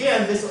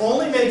 Again, this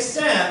only makes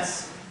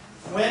sense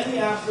when the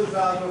absolute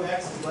value of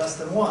x is less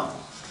than 1.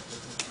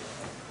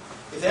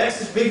 If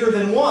x is bigger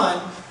than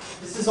 1,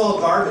 this is all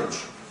garbage.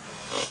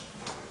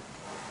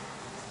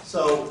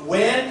 So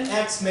when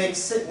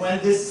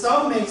this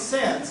sum makes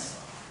sense,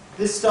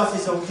 this stuff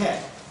is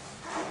okay.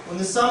 When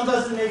the sum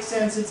doesn't make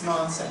sense, it's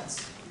nonsense.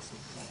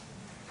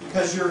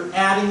 Because you're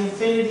adding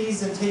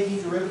infinities and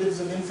taking derivatives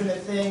of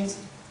infinite things,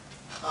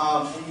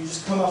 and you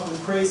just come up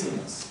with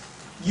craziness.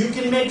 You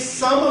can make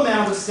some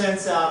amount of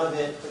sense out of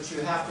it, but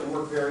you have to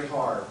work very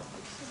hard.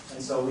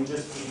 And so we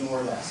just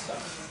ignore that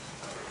stuff.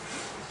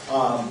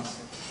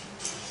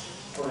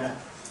 For now.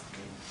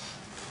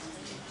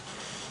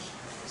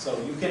 So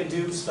you can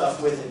do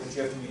stuff with it, but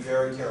you have to be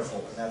very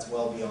careful, and that's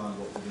well beyond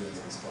what we're doing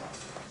in this class.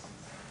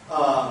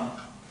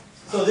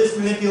 So this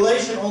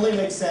manipulation only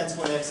makes sense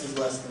when x is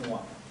less than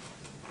 1.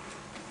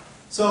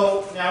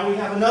 So now we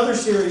have another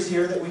series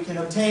here that we can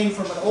obtain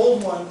from an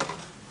old one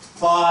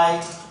by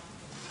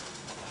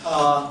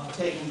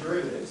taking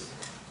derivatives.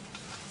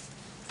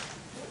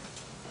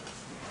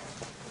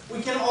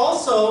 We can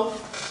also,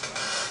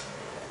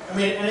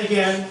 and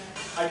again,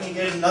 I can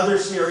get another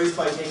series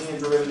by taking a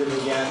derivative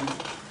again.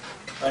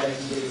 Right? I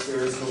can get a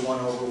series for 1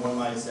 over 1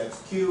 minus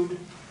x cubed,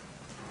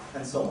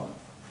 and so on.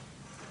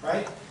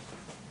 Right?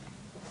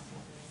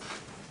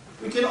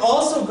 We can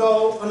also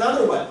go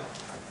another way.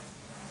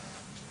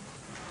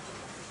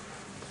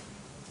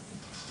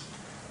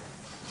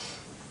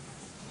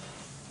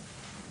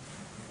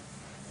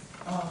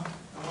 I want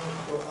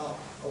to go up.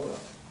 Hold up.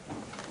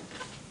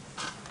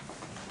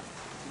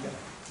 Yeah.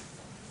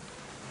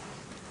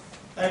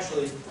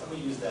 Actually, let me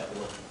use that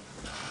word.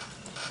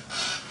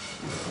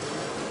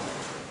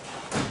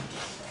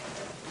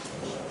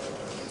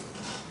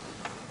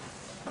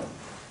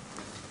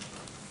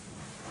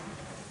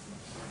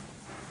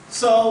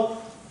 So,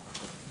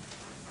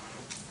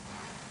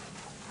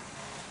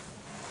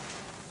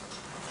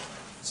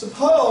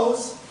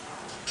 suppose,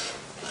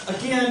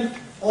 again,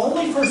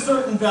 only for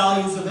certain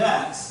values of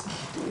x,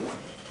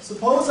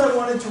 suppose I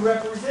wanted to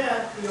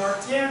represent the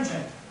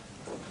arctangent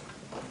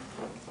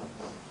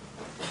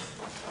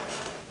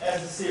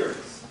as a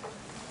series.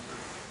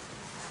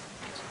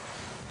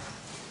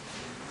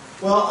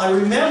 Well,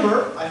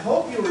 I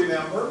hope you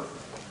remember,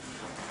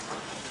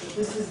 that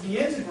this is the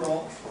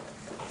integral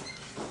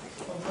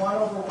of 1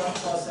 over 1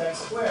 plus x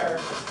squared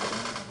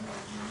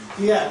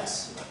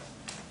dx.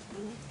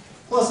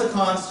 Plus a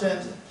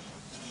constant.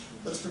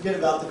 Let's forget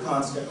about the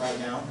constant right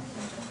now.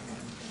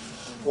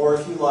 Or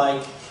if you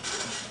like,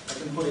 I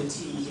can put a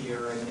t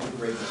here and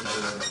integrate this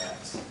over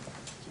x.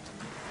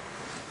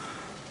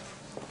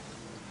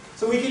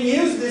 So we can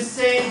use this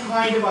same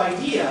kind of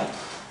idea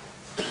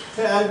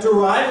to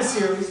derive a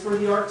series for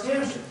the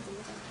arctangent.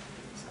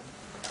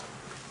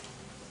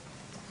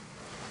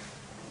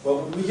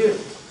 what would we do?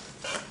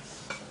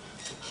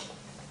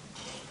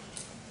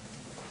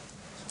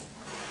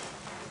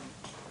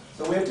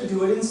 So we have to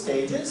do it in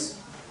stages.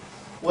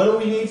 What do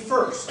we need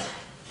first?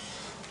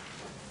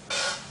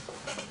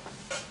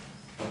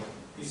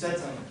 You said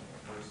something.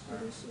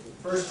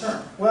 First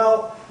term.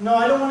 Well, no,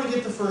 I don't want to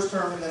get the first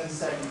term and then the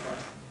second term.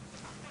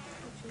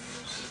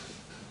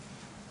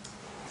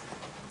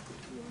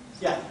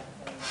 Yeah.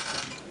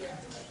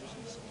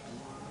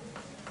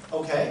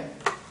 Okay.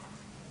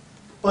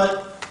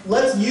 But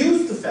let's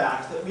use the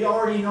fact that we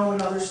already know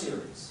another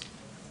series.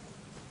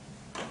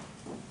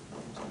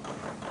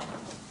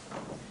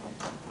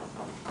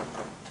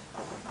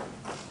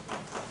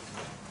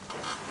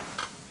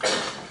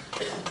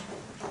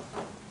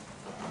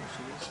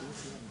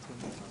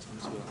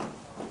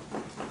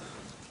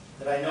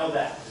 That I know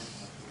that.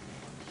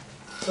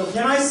 So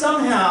can I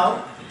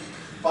somehow,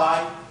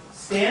 by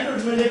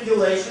standard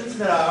manipulations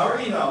that I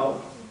already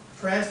know,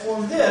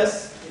 transform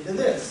this into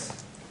this?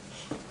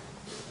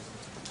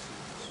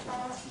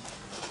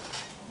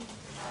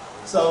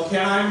 So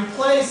can I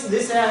replace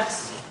this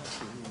x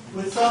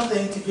with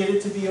something to get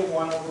it to be a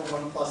 1 over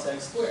 1 plus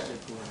x squared?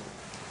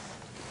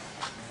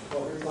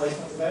 What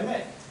replacement did I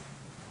make?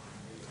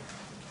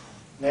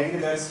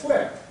 Negative x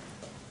squared.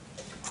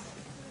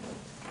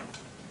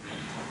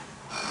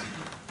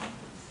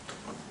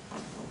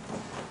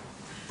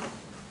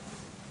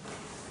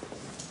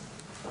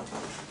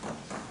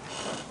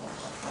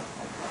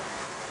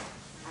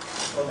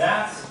 So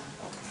that's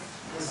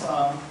the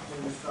sum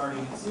when you're starting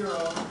at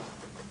 0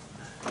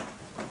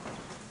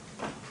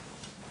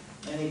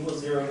 and equals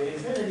 0 to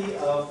infinity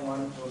of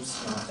 1,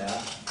 oops, not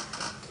that,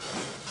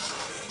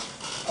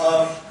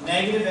 of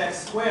negative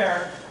x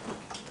squared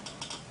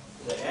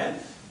to the n,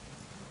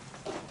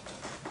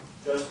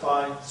 just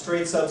by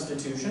straight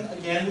substitution.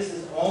 Again, this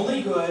is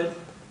only good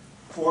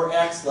for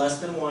x less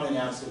than 1 in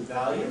absolute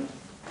value.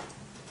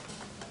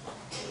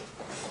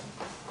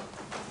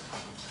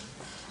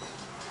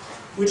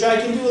 Which I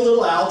can do a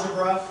little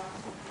algebra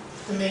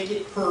to make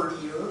it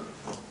prettier.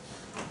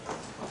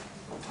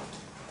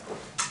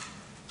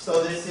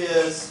 So this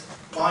is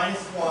minus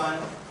 1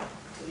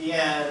 to the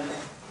n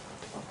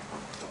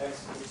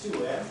x to the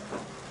 2n.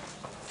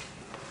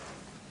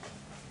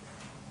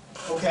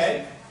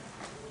 Okay.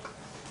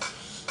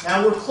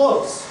 Now we're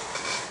close.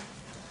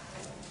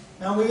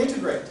 Now we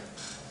integrate.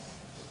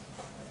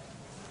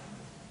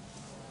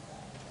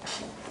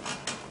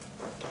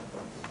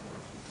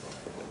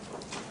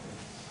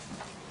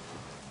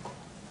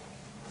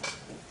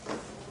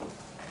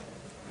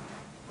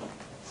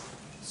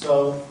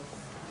 So,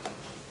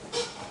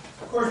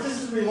 of course,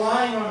 this is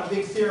relying on a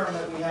big theorem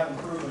that we haven't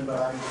proven,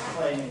 but I'm just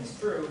claiming it's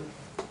true,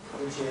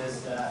 which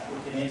is that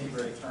we can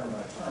integrate term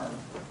by term.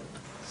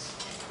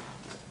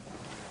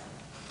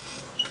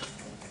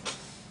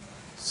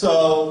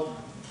 So,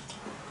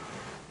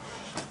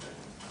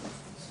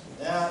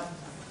 that,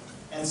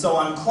 and so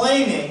I'm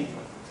claiming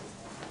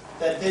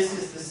that this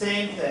is the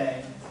same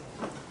thing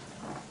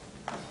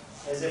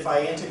as if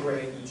I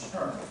integrate each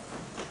term.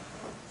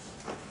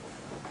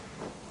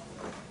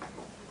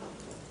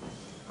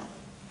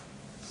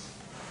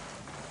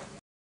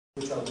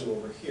 Which I'll do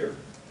over here.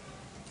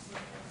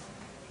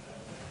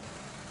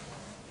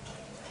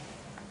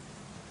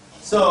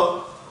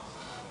 So,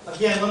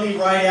 again, let me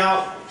write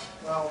out,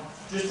 well,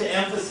 just to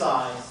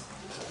emphasize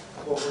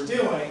what we're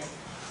doing,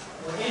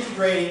 we're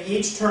integrating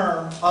each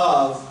term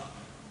of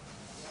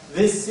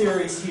this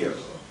series here.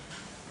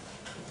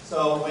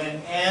 So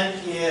when n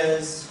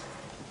is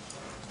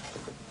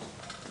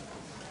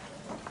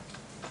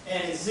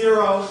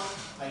 0,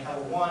 I have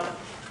a 1.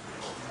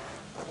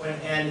 When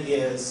n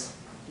is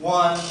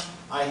 1,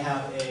 I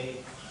have a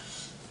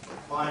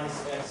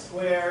minus x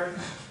squared.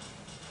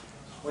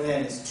 When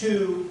n is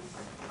 2,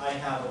 I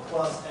have a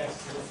plus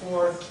x to the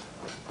 4th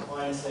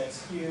minus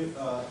x cubed.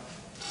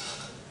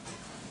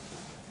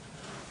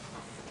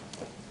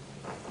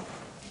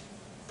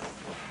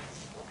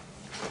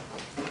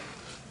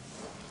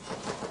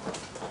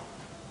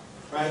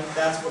 Right?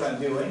 That's what I'm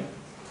doing.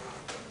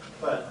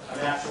 But I'm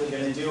actually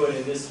going to do it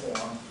in this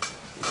form.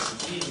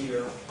 It's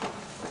easier.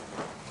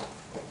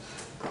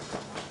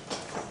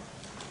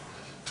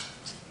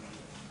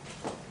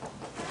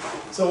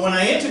 So when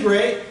I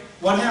integrate,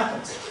 what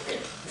happens?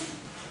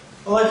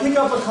 Well, I pick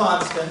up a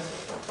constant,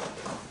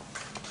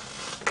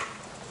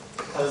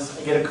 because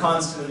I get a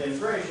constant of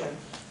integration.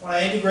 When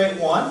I integrate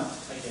 1,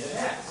 I get an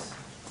x.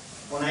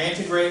 When I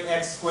integrate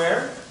x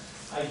squared,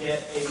 I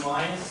get a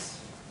minus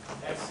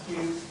x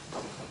cubed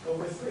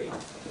over 3.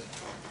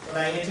 When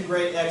I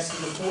integrate x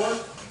to the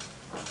 4th,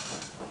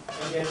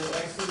 I get an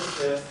x to the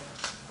 5th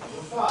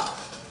over 5.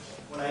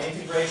 When I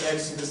integrate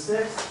x to the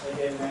 6th, I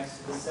get an x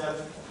to the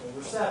 7th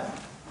over 7.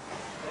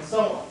 And so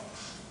on.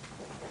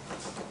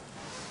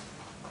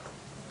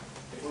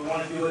 If we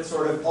want to do it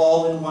sort of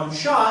all in one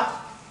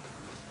shot,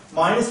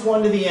 minus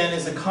 1 to the n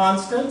is a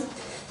constant,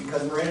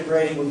 because we're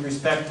integrating with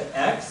respect to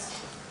x.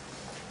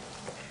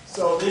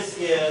 So this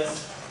is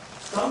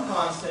some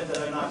constant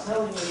that I'm not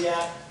telling you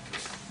yet.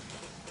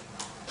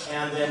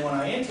 And then when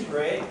I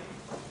integrate,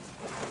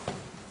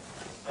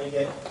 I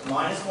get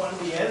minus 1 at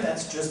the end.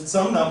 That's just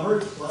some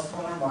number, plus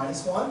 1 or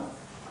minus 1.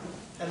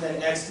 And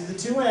then x to the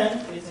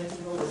 2n, its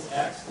integral is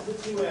x to the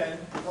 2n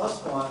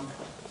plus 1,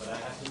 but I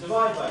have to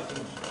divide by 2.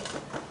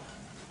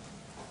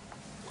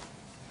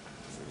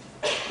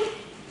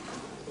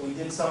 So we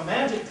did some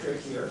magic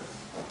trick here.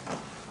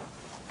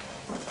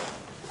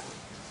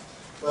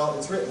 Well,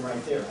 it's written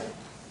right there. I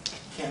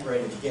can't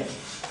write it again.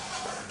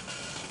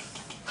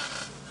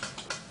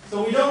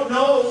 So we don't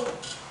know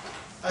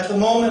at the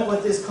moment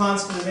what this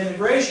constant of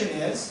integration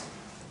is,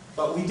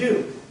 but we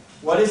do.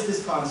 What is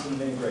this constant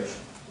of integration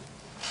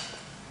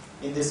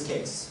in this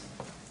case?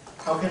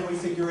 How can we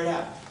figure it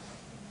out?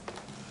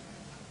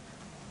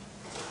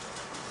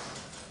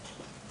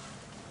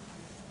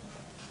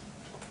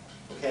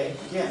 Okay,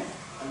 again,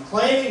 I'm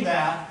claiming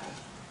that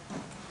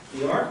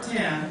the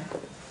arctan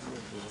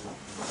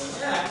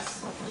of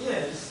x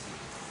is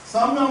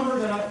some number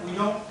that we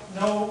don't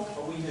know,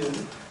 but we do,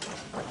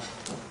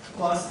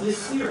 plus this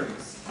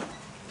series.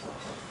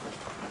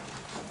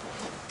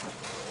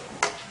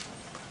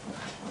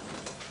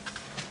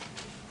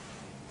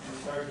 We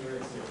start here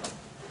at 0.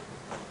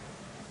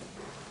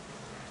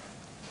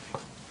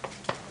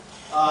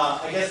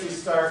 I guess we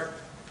start,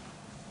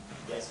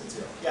 yes, at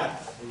 0. Yeah?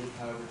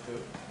 Power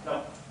 2?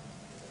 No.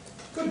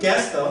 Good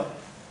guess, though.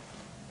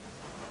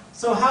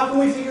 So how can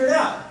we figure it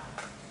out?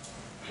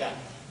 Yeah.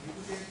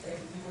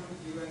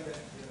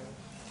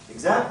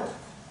 Exactly.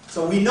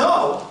 So we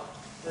know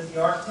that the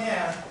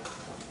arctan,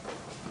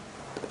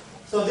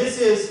 so this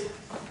is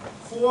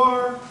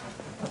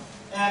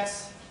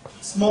 4x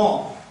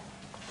small.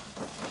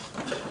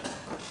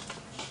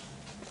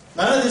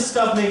 None of this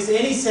stuff makes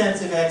any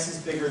sense if x is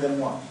bigger than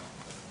 1.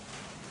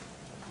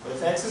 But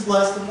if x is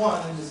less than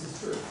 1, then this is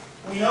true.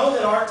 We know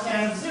that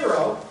arctan of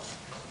 0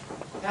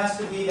 has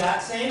to be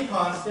that same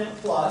constant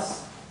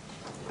plus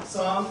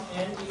sum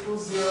n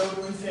equals 0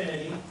 to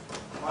infinity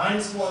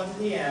minus 1 to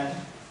the n,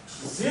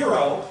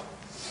 0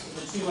 to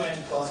the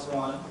 2n plus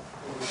 1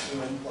 over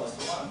 2n plus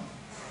 1.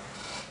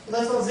 So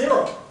that's all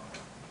 0.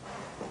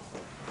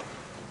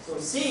 So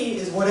C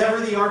is whatever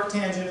the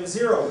arctangent of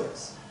 0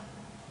 is.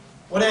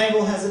 What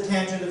angle has a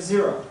tangent of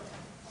 0?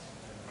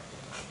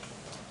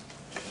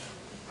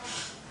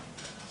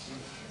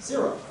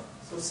 0.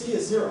 So C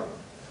is 0.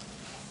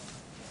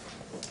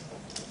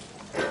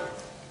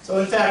 So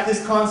in fact,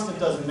 this constant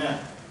doesn't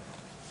matter.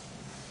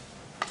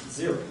 It's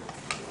 0.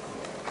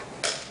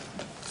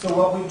 So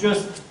what we've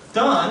just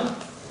done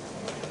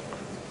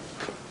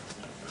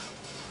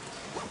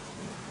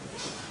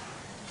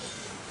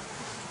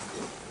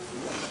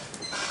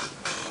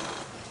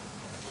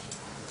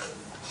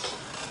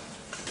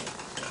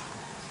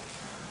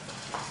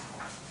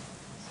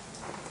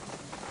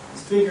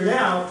is figured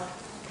out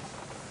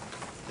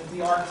that the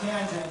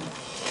arctangent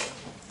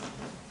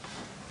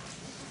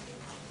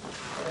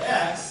of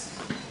x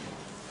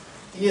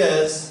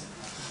is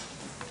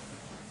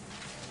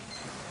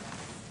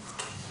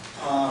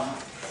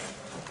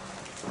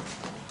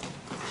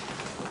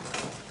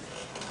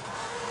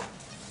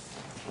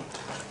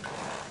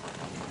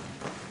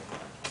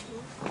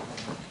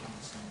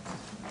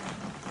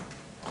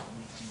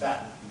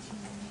that.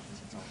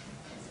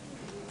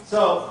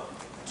 So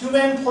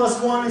 2n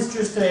plus 1 is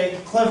just a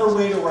clever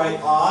way to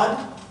write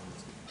odd.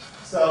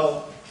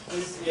 So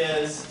this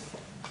is,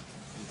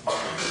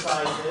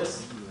 emphasize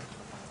this,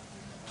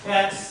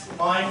 x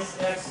minus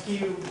x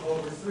cubed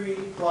over 3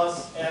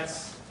 plus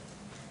x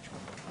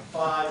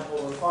 5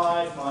 over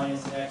 5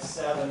 minus x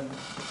 7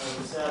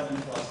 over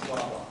 7 plus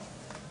blah blah.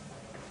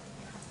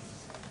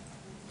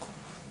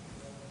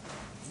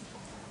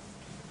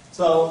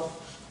 So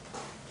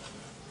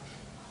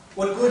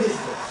what good is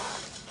this?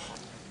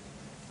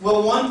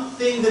 Well, one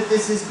thing that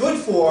this is good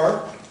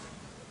for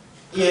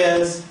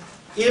is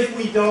if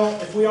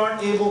we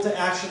aren't able to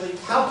actually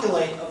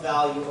calculate a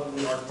value of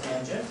the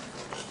arctangent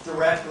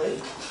directly.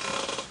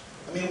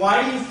 I mean,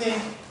 why do you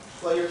think,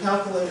 well, your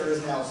calculator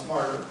is now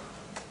smarter,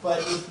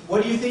 but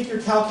what do you think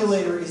your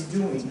calculator is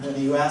doing when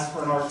you ask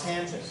for an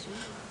arctangent?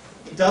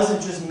 It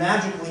doesn't just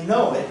magically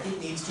know it, it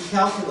needs to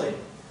calculate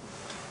it.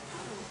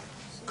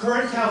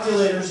 Current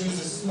calculators use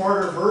a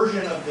smarter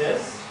version of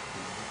this,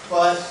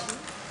 but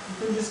you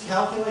can just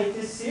calculate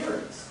this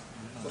series.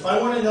 So if I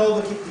want to know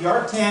the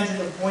arctangent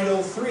of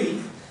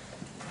 0.03,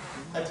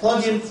 I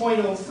plug in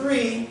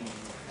 0.03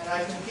 and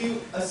I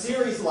compute a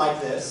series like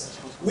this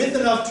with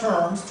enough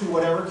terms to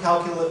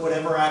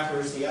whatever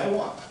accuracy I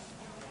want.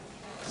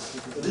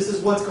 So this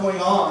is what's going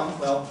on.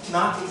 Well,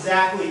 not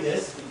exactly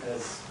this,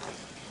 because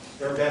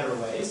there are better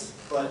ways,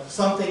 but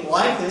something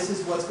like this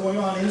is what's going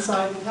on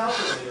inside the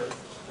calculator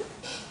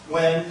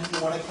when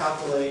you want to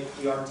calculate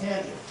the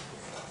arctangent.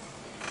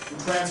 You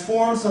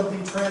transform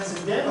something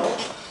transcendental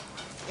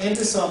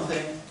into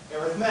something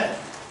arithmetic.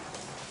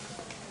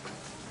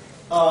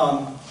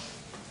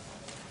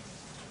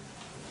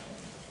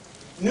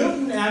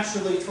 Newton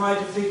actually tried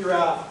to figure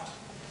out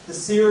the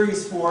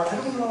series for, I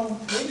don't know,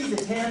 maybe the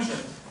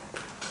tangent,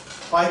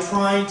 by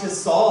trying to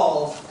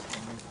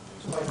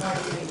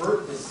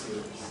invert this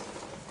series.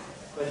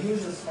 But he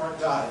was a smart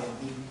guy, and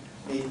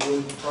made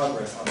good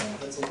progress on that.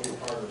 That's a little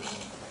harder than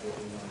what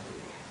we want to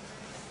do.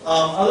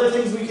 Other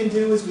things we can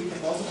do is we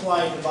can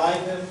multiply and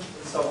divide them,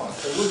 and so on.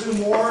 So we'll do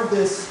more of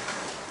this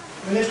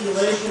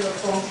manipulation of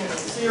function in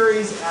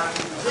series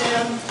after the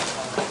exam.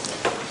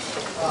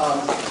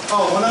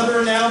 One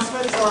other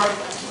announcement. Sorry,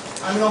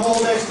 I'm going to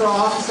hold extra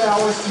office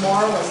hours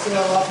tomorrow. I still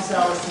have office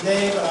hours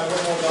today, but I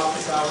will hold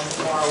office hours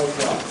tomorrow as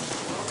well.